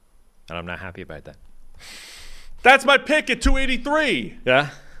 And I'm not happy about that. That's my pick at 283.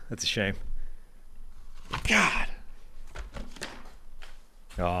 Yeah? That's a shame. God.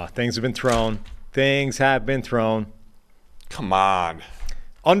 Oh, things have been thrown. Things have been thrown. Come on.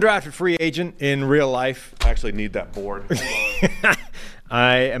 Undrafted free agent in real life. I actually need that board.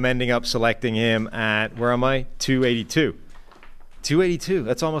 I am ending up selecting him at, where am I? 282. 282.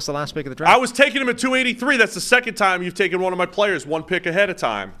 That's almost the last pick of the draft. I was taking him at 283. That's the second time you've taken one of my players 1 pick ahead of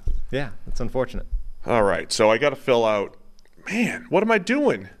time. Yeah, that's unfortunate. All right, so I got to fill out. Man, what am I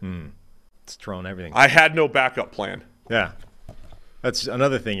doing? It's thrown everything. I had no backup plan. Yeah. That's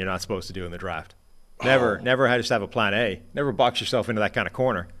another thing you're not supposed to do in the draft. Never just have a plan A. Never box yourself into that kind of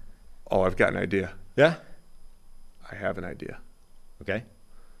corner. Oh, I've got an idea. Yeah? I have an idea. Okay.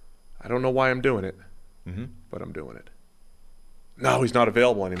 I don't know why I'm doing it, but I'm doing it. No, he's not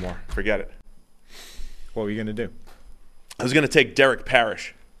available anymore. Forget it. What were you going to do? I was going to take Derek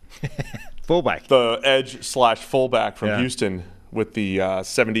Parrish, Fullback. the edge / fullback from Houston with the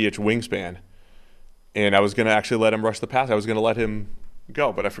 70-inch wingspan. And I was going to actually let him rush the pass. I was going to let him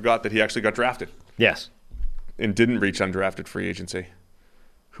go, but I forgot that he actually got drafted. Yes. And didn't reach undrafted free agency.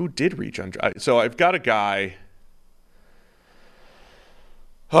 Who did reach undrafted? So I've got a guy.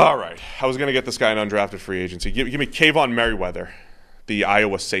 All right. I was going to get this guy in undrafted free agency. Give me Kayvon Merriweather, the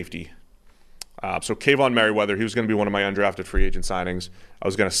Iowa safety. So Kayvon Merriweather, he was going to be one of my undrafted free agent signings. I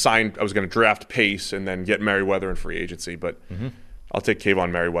was going to draft Pace and then get Merriweather in free agency, but I'll take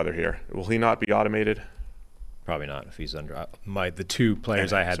Kayvon Merriweather here. Will he not be automated? Probably not if he's under. The 2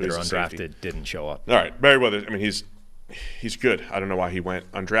 players I had that are undrafted didn't show up. All right, Merriweather. I mean, he's good. I don't know why he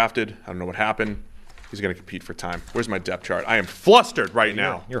went undrafted. I don't know what happened. He's going to compete for time. Where's my depth chart? I am flustered right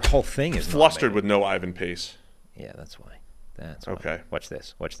now. Your whole thing is flustered with no Ivan Pace. Yeah, that's why. That's why. Okay. Watch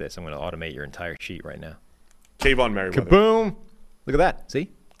this. Watch this. I'm going to automate your entire sheet right now. Kayvon Merriweather. Kaboom! Look at that. See?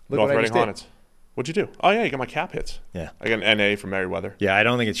 Look North what I Reading just did. Hornets. What'd you do? Oh, yeah, you got my cap hits. Yeah. I got an NA from Merriweather. Yeah, I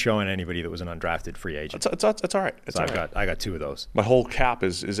don't think it's showing anybody that was an undrafted free agent. It's all right. It's So all right. I got 2 of those. My whole cap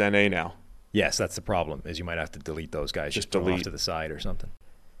is NA now. Yes, that's the problem. Is you might have to delete those guys. Just put them off delete. to the side or something.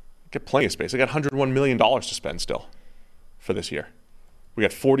 Get plenty of space. I got $101 million to spend still for this year. We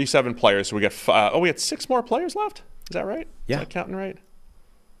got 47 players, so we got we had 6 more players left. Is that right? Yeah. Is that counting right?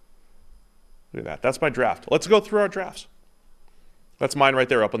 Look at that. That's my draft. Let's go through our drafts. That's mine right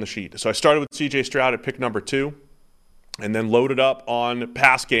there up on the sheet. So I started with C.J. Stroud at pick number 2 and then loaded up on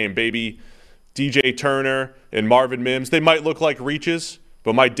pass game, baby. DJ Turner and Marvin Mims, they might look like reaches,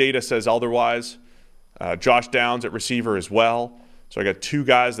 but my data says otherwise. Josh Downs at receiver as well. So I got 2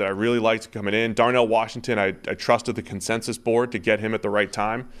 guys that I really liked coming in. Darnell Washington, I trusted the consensus board to get him at the right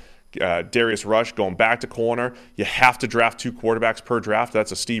time. Darius Rush going back to corner. You have to draft 2 quarterbacks per draft.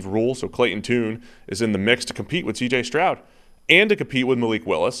 That's a Steve rule. So Clayton Tune is in the mix to compete with C.J. Stroud and to compete with Malik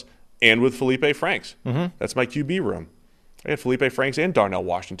Willis and with Felipe Franks. That's my QB room. I had Felipe Franks and Darnell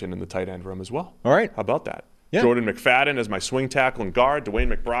Washington in the tight end room as well. All right. How about that? Yeah. Jordan McFadden as my swing tackle and guard.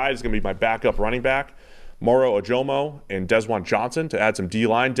 Dwayne McBride is going to be my backup running back. Moro Ojomo and Desjuan Johnson to add some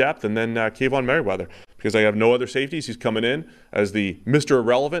D-line depth. And then Kayvon Merriweather, because I have no other safeties. He's coming in as the Mr.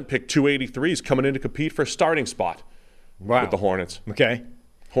 Irrelevant, pick 283. He's coming in to compete for a starting spot with the Hornets. Okay.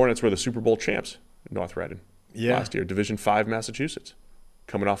 Hornets were the Super Bowl champs in North Reading last year. Division 5 Massachusetts.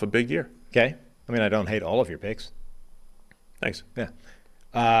 Coming off a big year. Okay. I mean, I don't hate all of your picks. Thanks.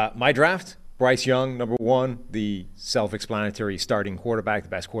 Yeah. My draft, Bryce Young, number 1, the self-explanatory starting quarterback, the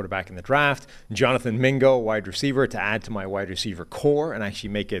best quarterback in the draft. Jonathan Mingo, wide receiver, to add to my wide receiver core and actually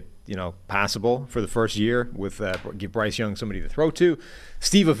make it, passable for the first year with give Bryce Young somebody to throw to.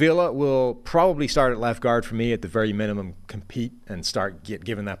 Steve Avila will probably start at left guard for me, at the very minimum compete and start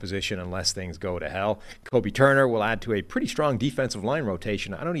given that position unless things go to hell. Kobe Turner will add to a pretty strong defensive line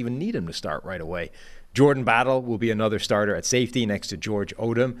rotation. I don't even need him to start right away. Jordan Battle will be another starter at safety next to George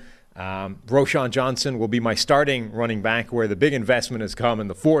Odom. Roshan Johnson will be my starting running back, where the big investment has come in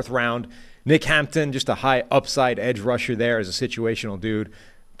the 4th round. Nick Hampton, just a high upside edge rusher there as a situational dude.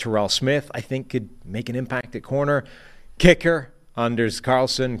 Terrell Smith, I think, could make an impact at corner. Kicker, Anders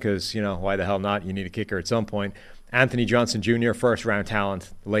Carlson, because, why the hell not? You need a kicker at some point. Anthony Johnson Jr., first-round talent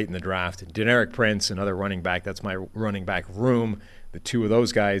late in the draft. Deneric Prince, another running back. That's my running back room, the 2 of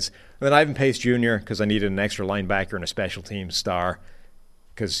those guys. And then Ivan Pace Jr., because I needed an extra linebacker and a special teams star,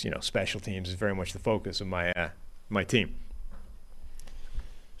 because, special teams is very much the focus of my team.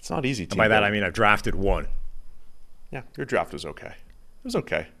 It's not easy. And by that, I mean I've drafted 1. Yeah, your draft was okay. It was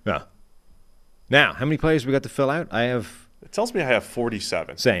okay. Yeah. Now, how many players we got to fill out? It tells me I have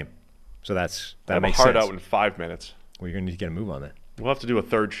 47. Same. So that makes sense. I have a hard sense. out in 5 minutes. Well, you're going to need to get a move on that. We'll have to do a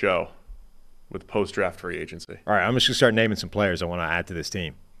 3rd show with post-draft free agency. All right, I'm just going to start naming some players I want to add to this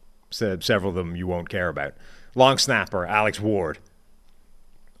team. Several of them you won't care about. Long snapper, Alex Ward.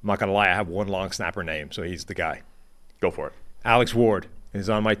 I'm not going to lie, I have 1 long snapper name, so he's the guy. Go for it. Alex Ward is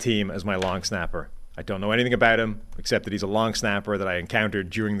on my team as my long snapper. I don't know anything about him except that he's a long snapper that I encountered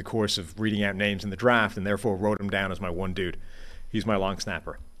during the course of reading out names in the draft and therefore wrote him down as my 1 dude. He's my long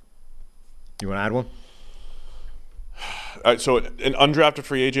snapper. You want to add one? So an undrafted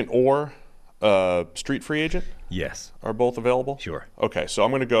free agent or street free agent? Yes. Are both available? Sure. Okay, so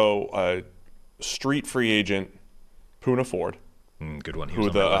I'm going to go street free agent Poona Ford. Good one. Who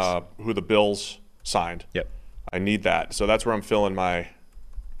the Bills signed. Yep. I need that. So that's where I'm filling my,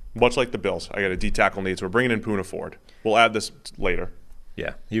 much like the Bills, I got a D-tackle need. So we're bringing in Poona Ford. We'll add this later.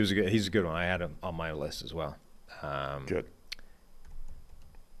 Yeah, he's a good one. I had him on my list as well. Good.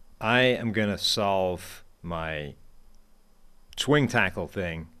 I am going to solve my swing tackle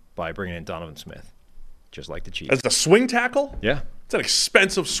thing by bringing in Donovan Smith, just like the Chiefs. As a swing tackle? Yeah. It's an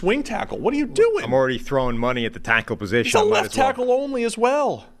expensive swing tackle. What are you doing? I'm already throwing money at the tackle position. It's a left tackle only as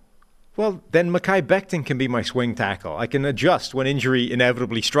well. Well, then Mekhi Becton can be my swing tackle. I can adjust when injury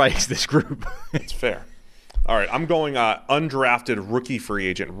inevitably strikes this group. That's fair. All right, I'm going undrafted rookie free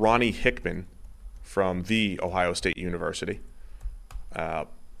agent Ronnie Hickman from the Ohio State University.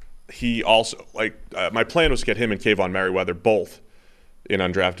 He also, my plan was to get him and Kayvon Merriweather both in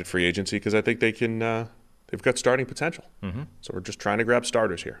undrafted free agency because I think they can. They've got starting potential. Mm-hmm. So we're just trying to grab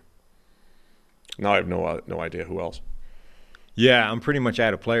starters here. Now I have no idea who else. Yeah, I'm pretty much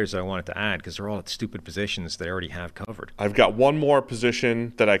out of players that I wanted to add because they're all at stupid positions they already have covered. I've got one more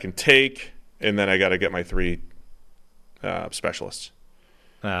position that I can take, and then I got to get my 3 specialists.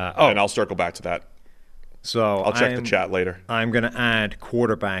 And I'll circle back to that. So I'll check the chat later. I'm going to add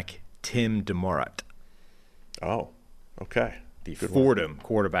quarterback Tim DeMorat. Oh, okay. The Fordham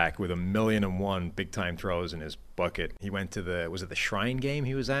quarterback with 1,000,001 big-time throws in his bucket. He went to was it the Shrine game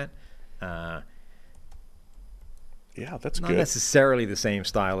he was at? Yeah, that's good. Not necessarily the same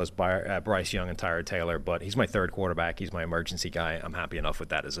style as Bryce Young and Tyrod Taylor, but he's my 3rd quarterback. He's my emergency guy. I'm happy enough with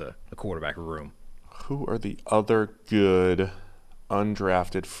that as a quarterback room. Who are the other good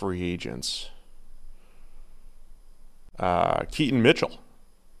undrafted free agents? Keaton Mitchell.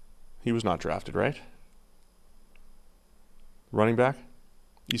 He was not drafted, right? Running back?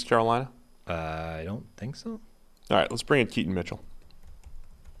 East Carolina? I don't think so. All right, let's bring in Keaton Mitchell.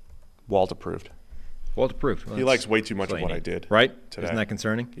 Walt approved. Walter Proof. Well, he likes way too much of what I did. Right? Today. Isn't that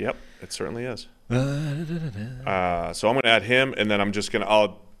concerning? Yep, it certainly is. So I'm going to add him, and then I'm just going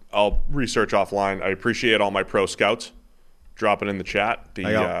to I'll research offline. I appreciate all my pro scouts dropping in the chat.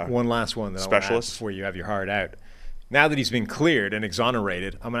 I got one last one that specialists I want to add before you have your heart out. Now that he's been cleared and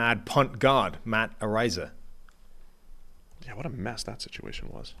exonerated, I'm going to add punt god Matt Ariza. Yeah, what a mess that situation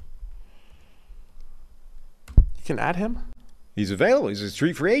was. You can add him? He's available. He's a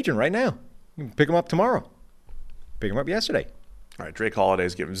street free agent right now. You can pick him up tomorrow. Pick him up yesterday. All right, Drake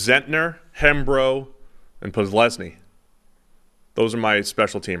Holiday's given Zentner, Hembro, and Podlesny. Those are my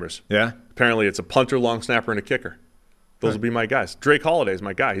special teamers. Yeah? Apparently it's a punter, long snapper, and a kicker. Those will be my guys. Drake Holiday's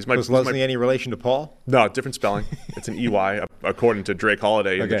my guy. Was Leslie any relation to Paul? No, different spelling. It's an EY, according to Drake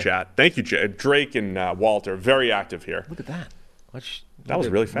Holiday in the chat. Thank you, Drake and Walter. Very active here. Look at that. That was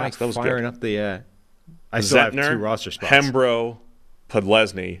really fast. That was firing good. Up the. I still have 2 roster spots. Hembro,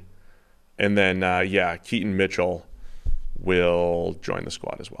 Podlesny, and then Keaton Mitchell will join the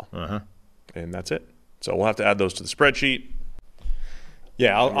squad as well. And that's it. So we'll have to add those to the spreadsheet.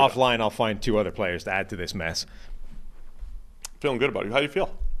 Yeah, offline I'll find 2 other players to add to this mess. Feeling good about it. How do you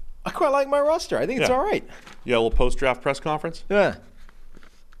feel? I quite like my roster. I think it's all right. Yeah, a little post-draft press conference? Yeah.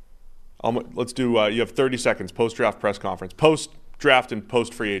 Let's do, you have 30 seconds, post-draft press conference. Post-draft and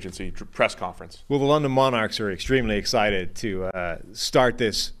post-free agency press conference. Well, the London Monarchs are extremely excited to start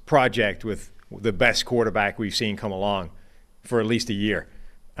this project with the best quarterback we've seen come along for at least a year.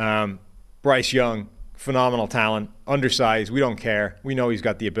 Bryce Young, phenomenal talent, undersized. We don't care. We know he's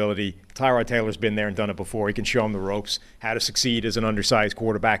got the ability. Tyrod Taylor's been there and done it before. He can show him the ropes, how to succeed as an undersized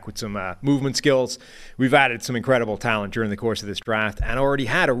quarterback with some movement skills. We've added some incredible talent during the course of this draft and already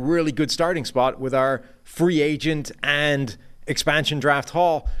had a really good starting spot with our free agent and expansion draft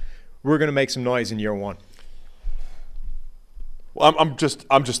haul. We're going to make some noise in year 1. Well, I'm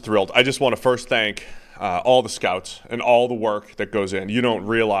just thrilled. I just want to first thank all the scouts and all the work that goes in. You don't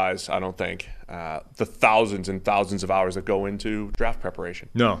realize, I don't think, the thousands and thousands of hours that go into draft preparation.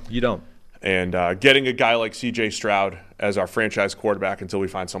 No, you don't. And getting a guy like C.J. Stroud as our franchise quarterback until we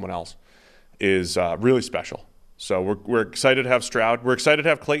find someone else is really special. So we're excited to have Stroud. We're excited to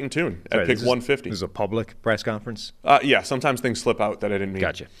have Clayton Tune at pick 150. This is a public press conference? Yeah, sometimes things slip out that I didn't mean.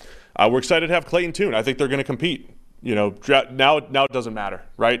 Gotcha. We're excited to have Clayton Tune. I think they're going to compete. You know, now it doesn't matter,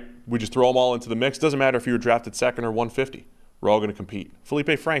 right? We just throw them all into the mix. Doesn't matter if you were drafted second or 150. We're all going to compete.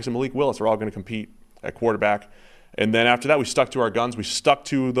 Felipe Franks and Malik Willis are all going to compete at quarterback. And then after that, we stuck to our guns. We stuck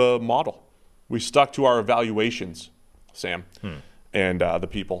to the model. We stuck to our evaluations, Sam, and the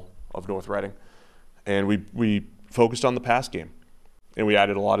people of North Reading. And we focused on the pass game. And we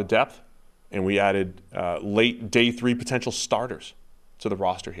added a lot of depth. And we added late day 3 potential starters to the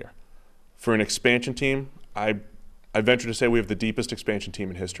roster here. For an expansion team, I venture to say we have the deepest expansion team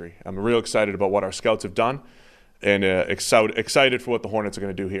in history. I'm real excited about what our scouts have done and excited for what the Hornets are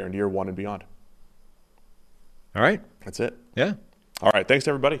going to do here in year 1 and beyond. All right. That's it. Yeah. All right. Thanks,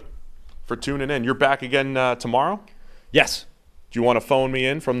 everybody, for tuning in. You're back again tomorrow? Yes. Do you want to phone me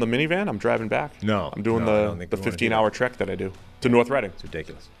in from the minivan? I'm driving back. No. I'm doing the 15-hour trek that I do to North Reading. It's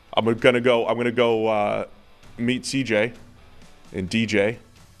ridiculous. I'm going to go meet CJ and DJ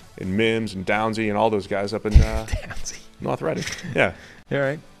and Mims and Downsy and all those guys up in North Reading. Yeah. All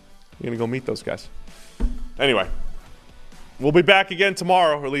right. You're going to go meet those guys. Anyway, we'll be back again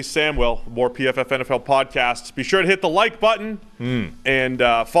tomorrow, or at least Sam will. More PFF NFL podcasts. Be sure to hit the like button and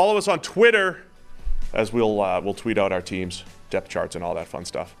follow us on Twitter as we'll tweet out our teams, depth charts, and all that fun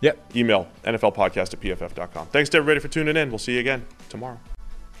stuff. Yep. Email nflpodcast@pff.com. Thanks to everybody for tuning in. We'll see you again tomorrow.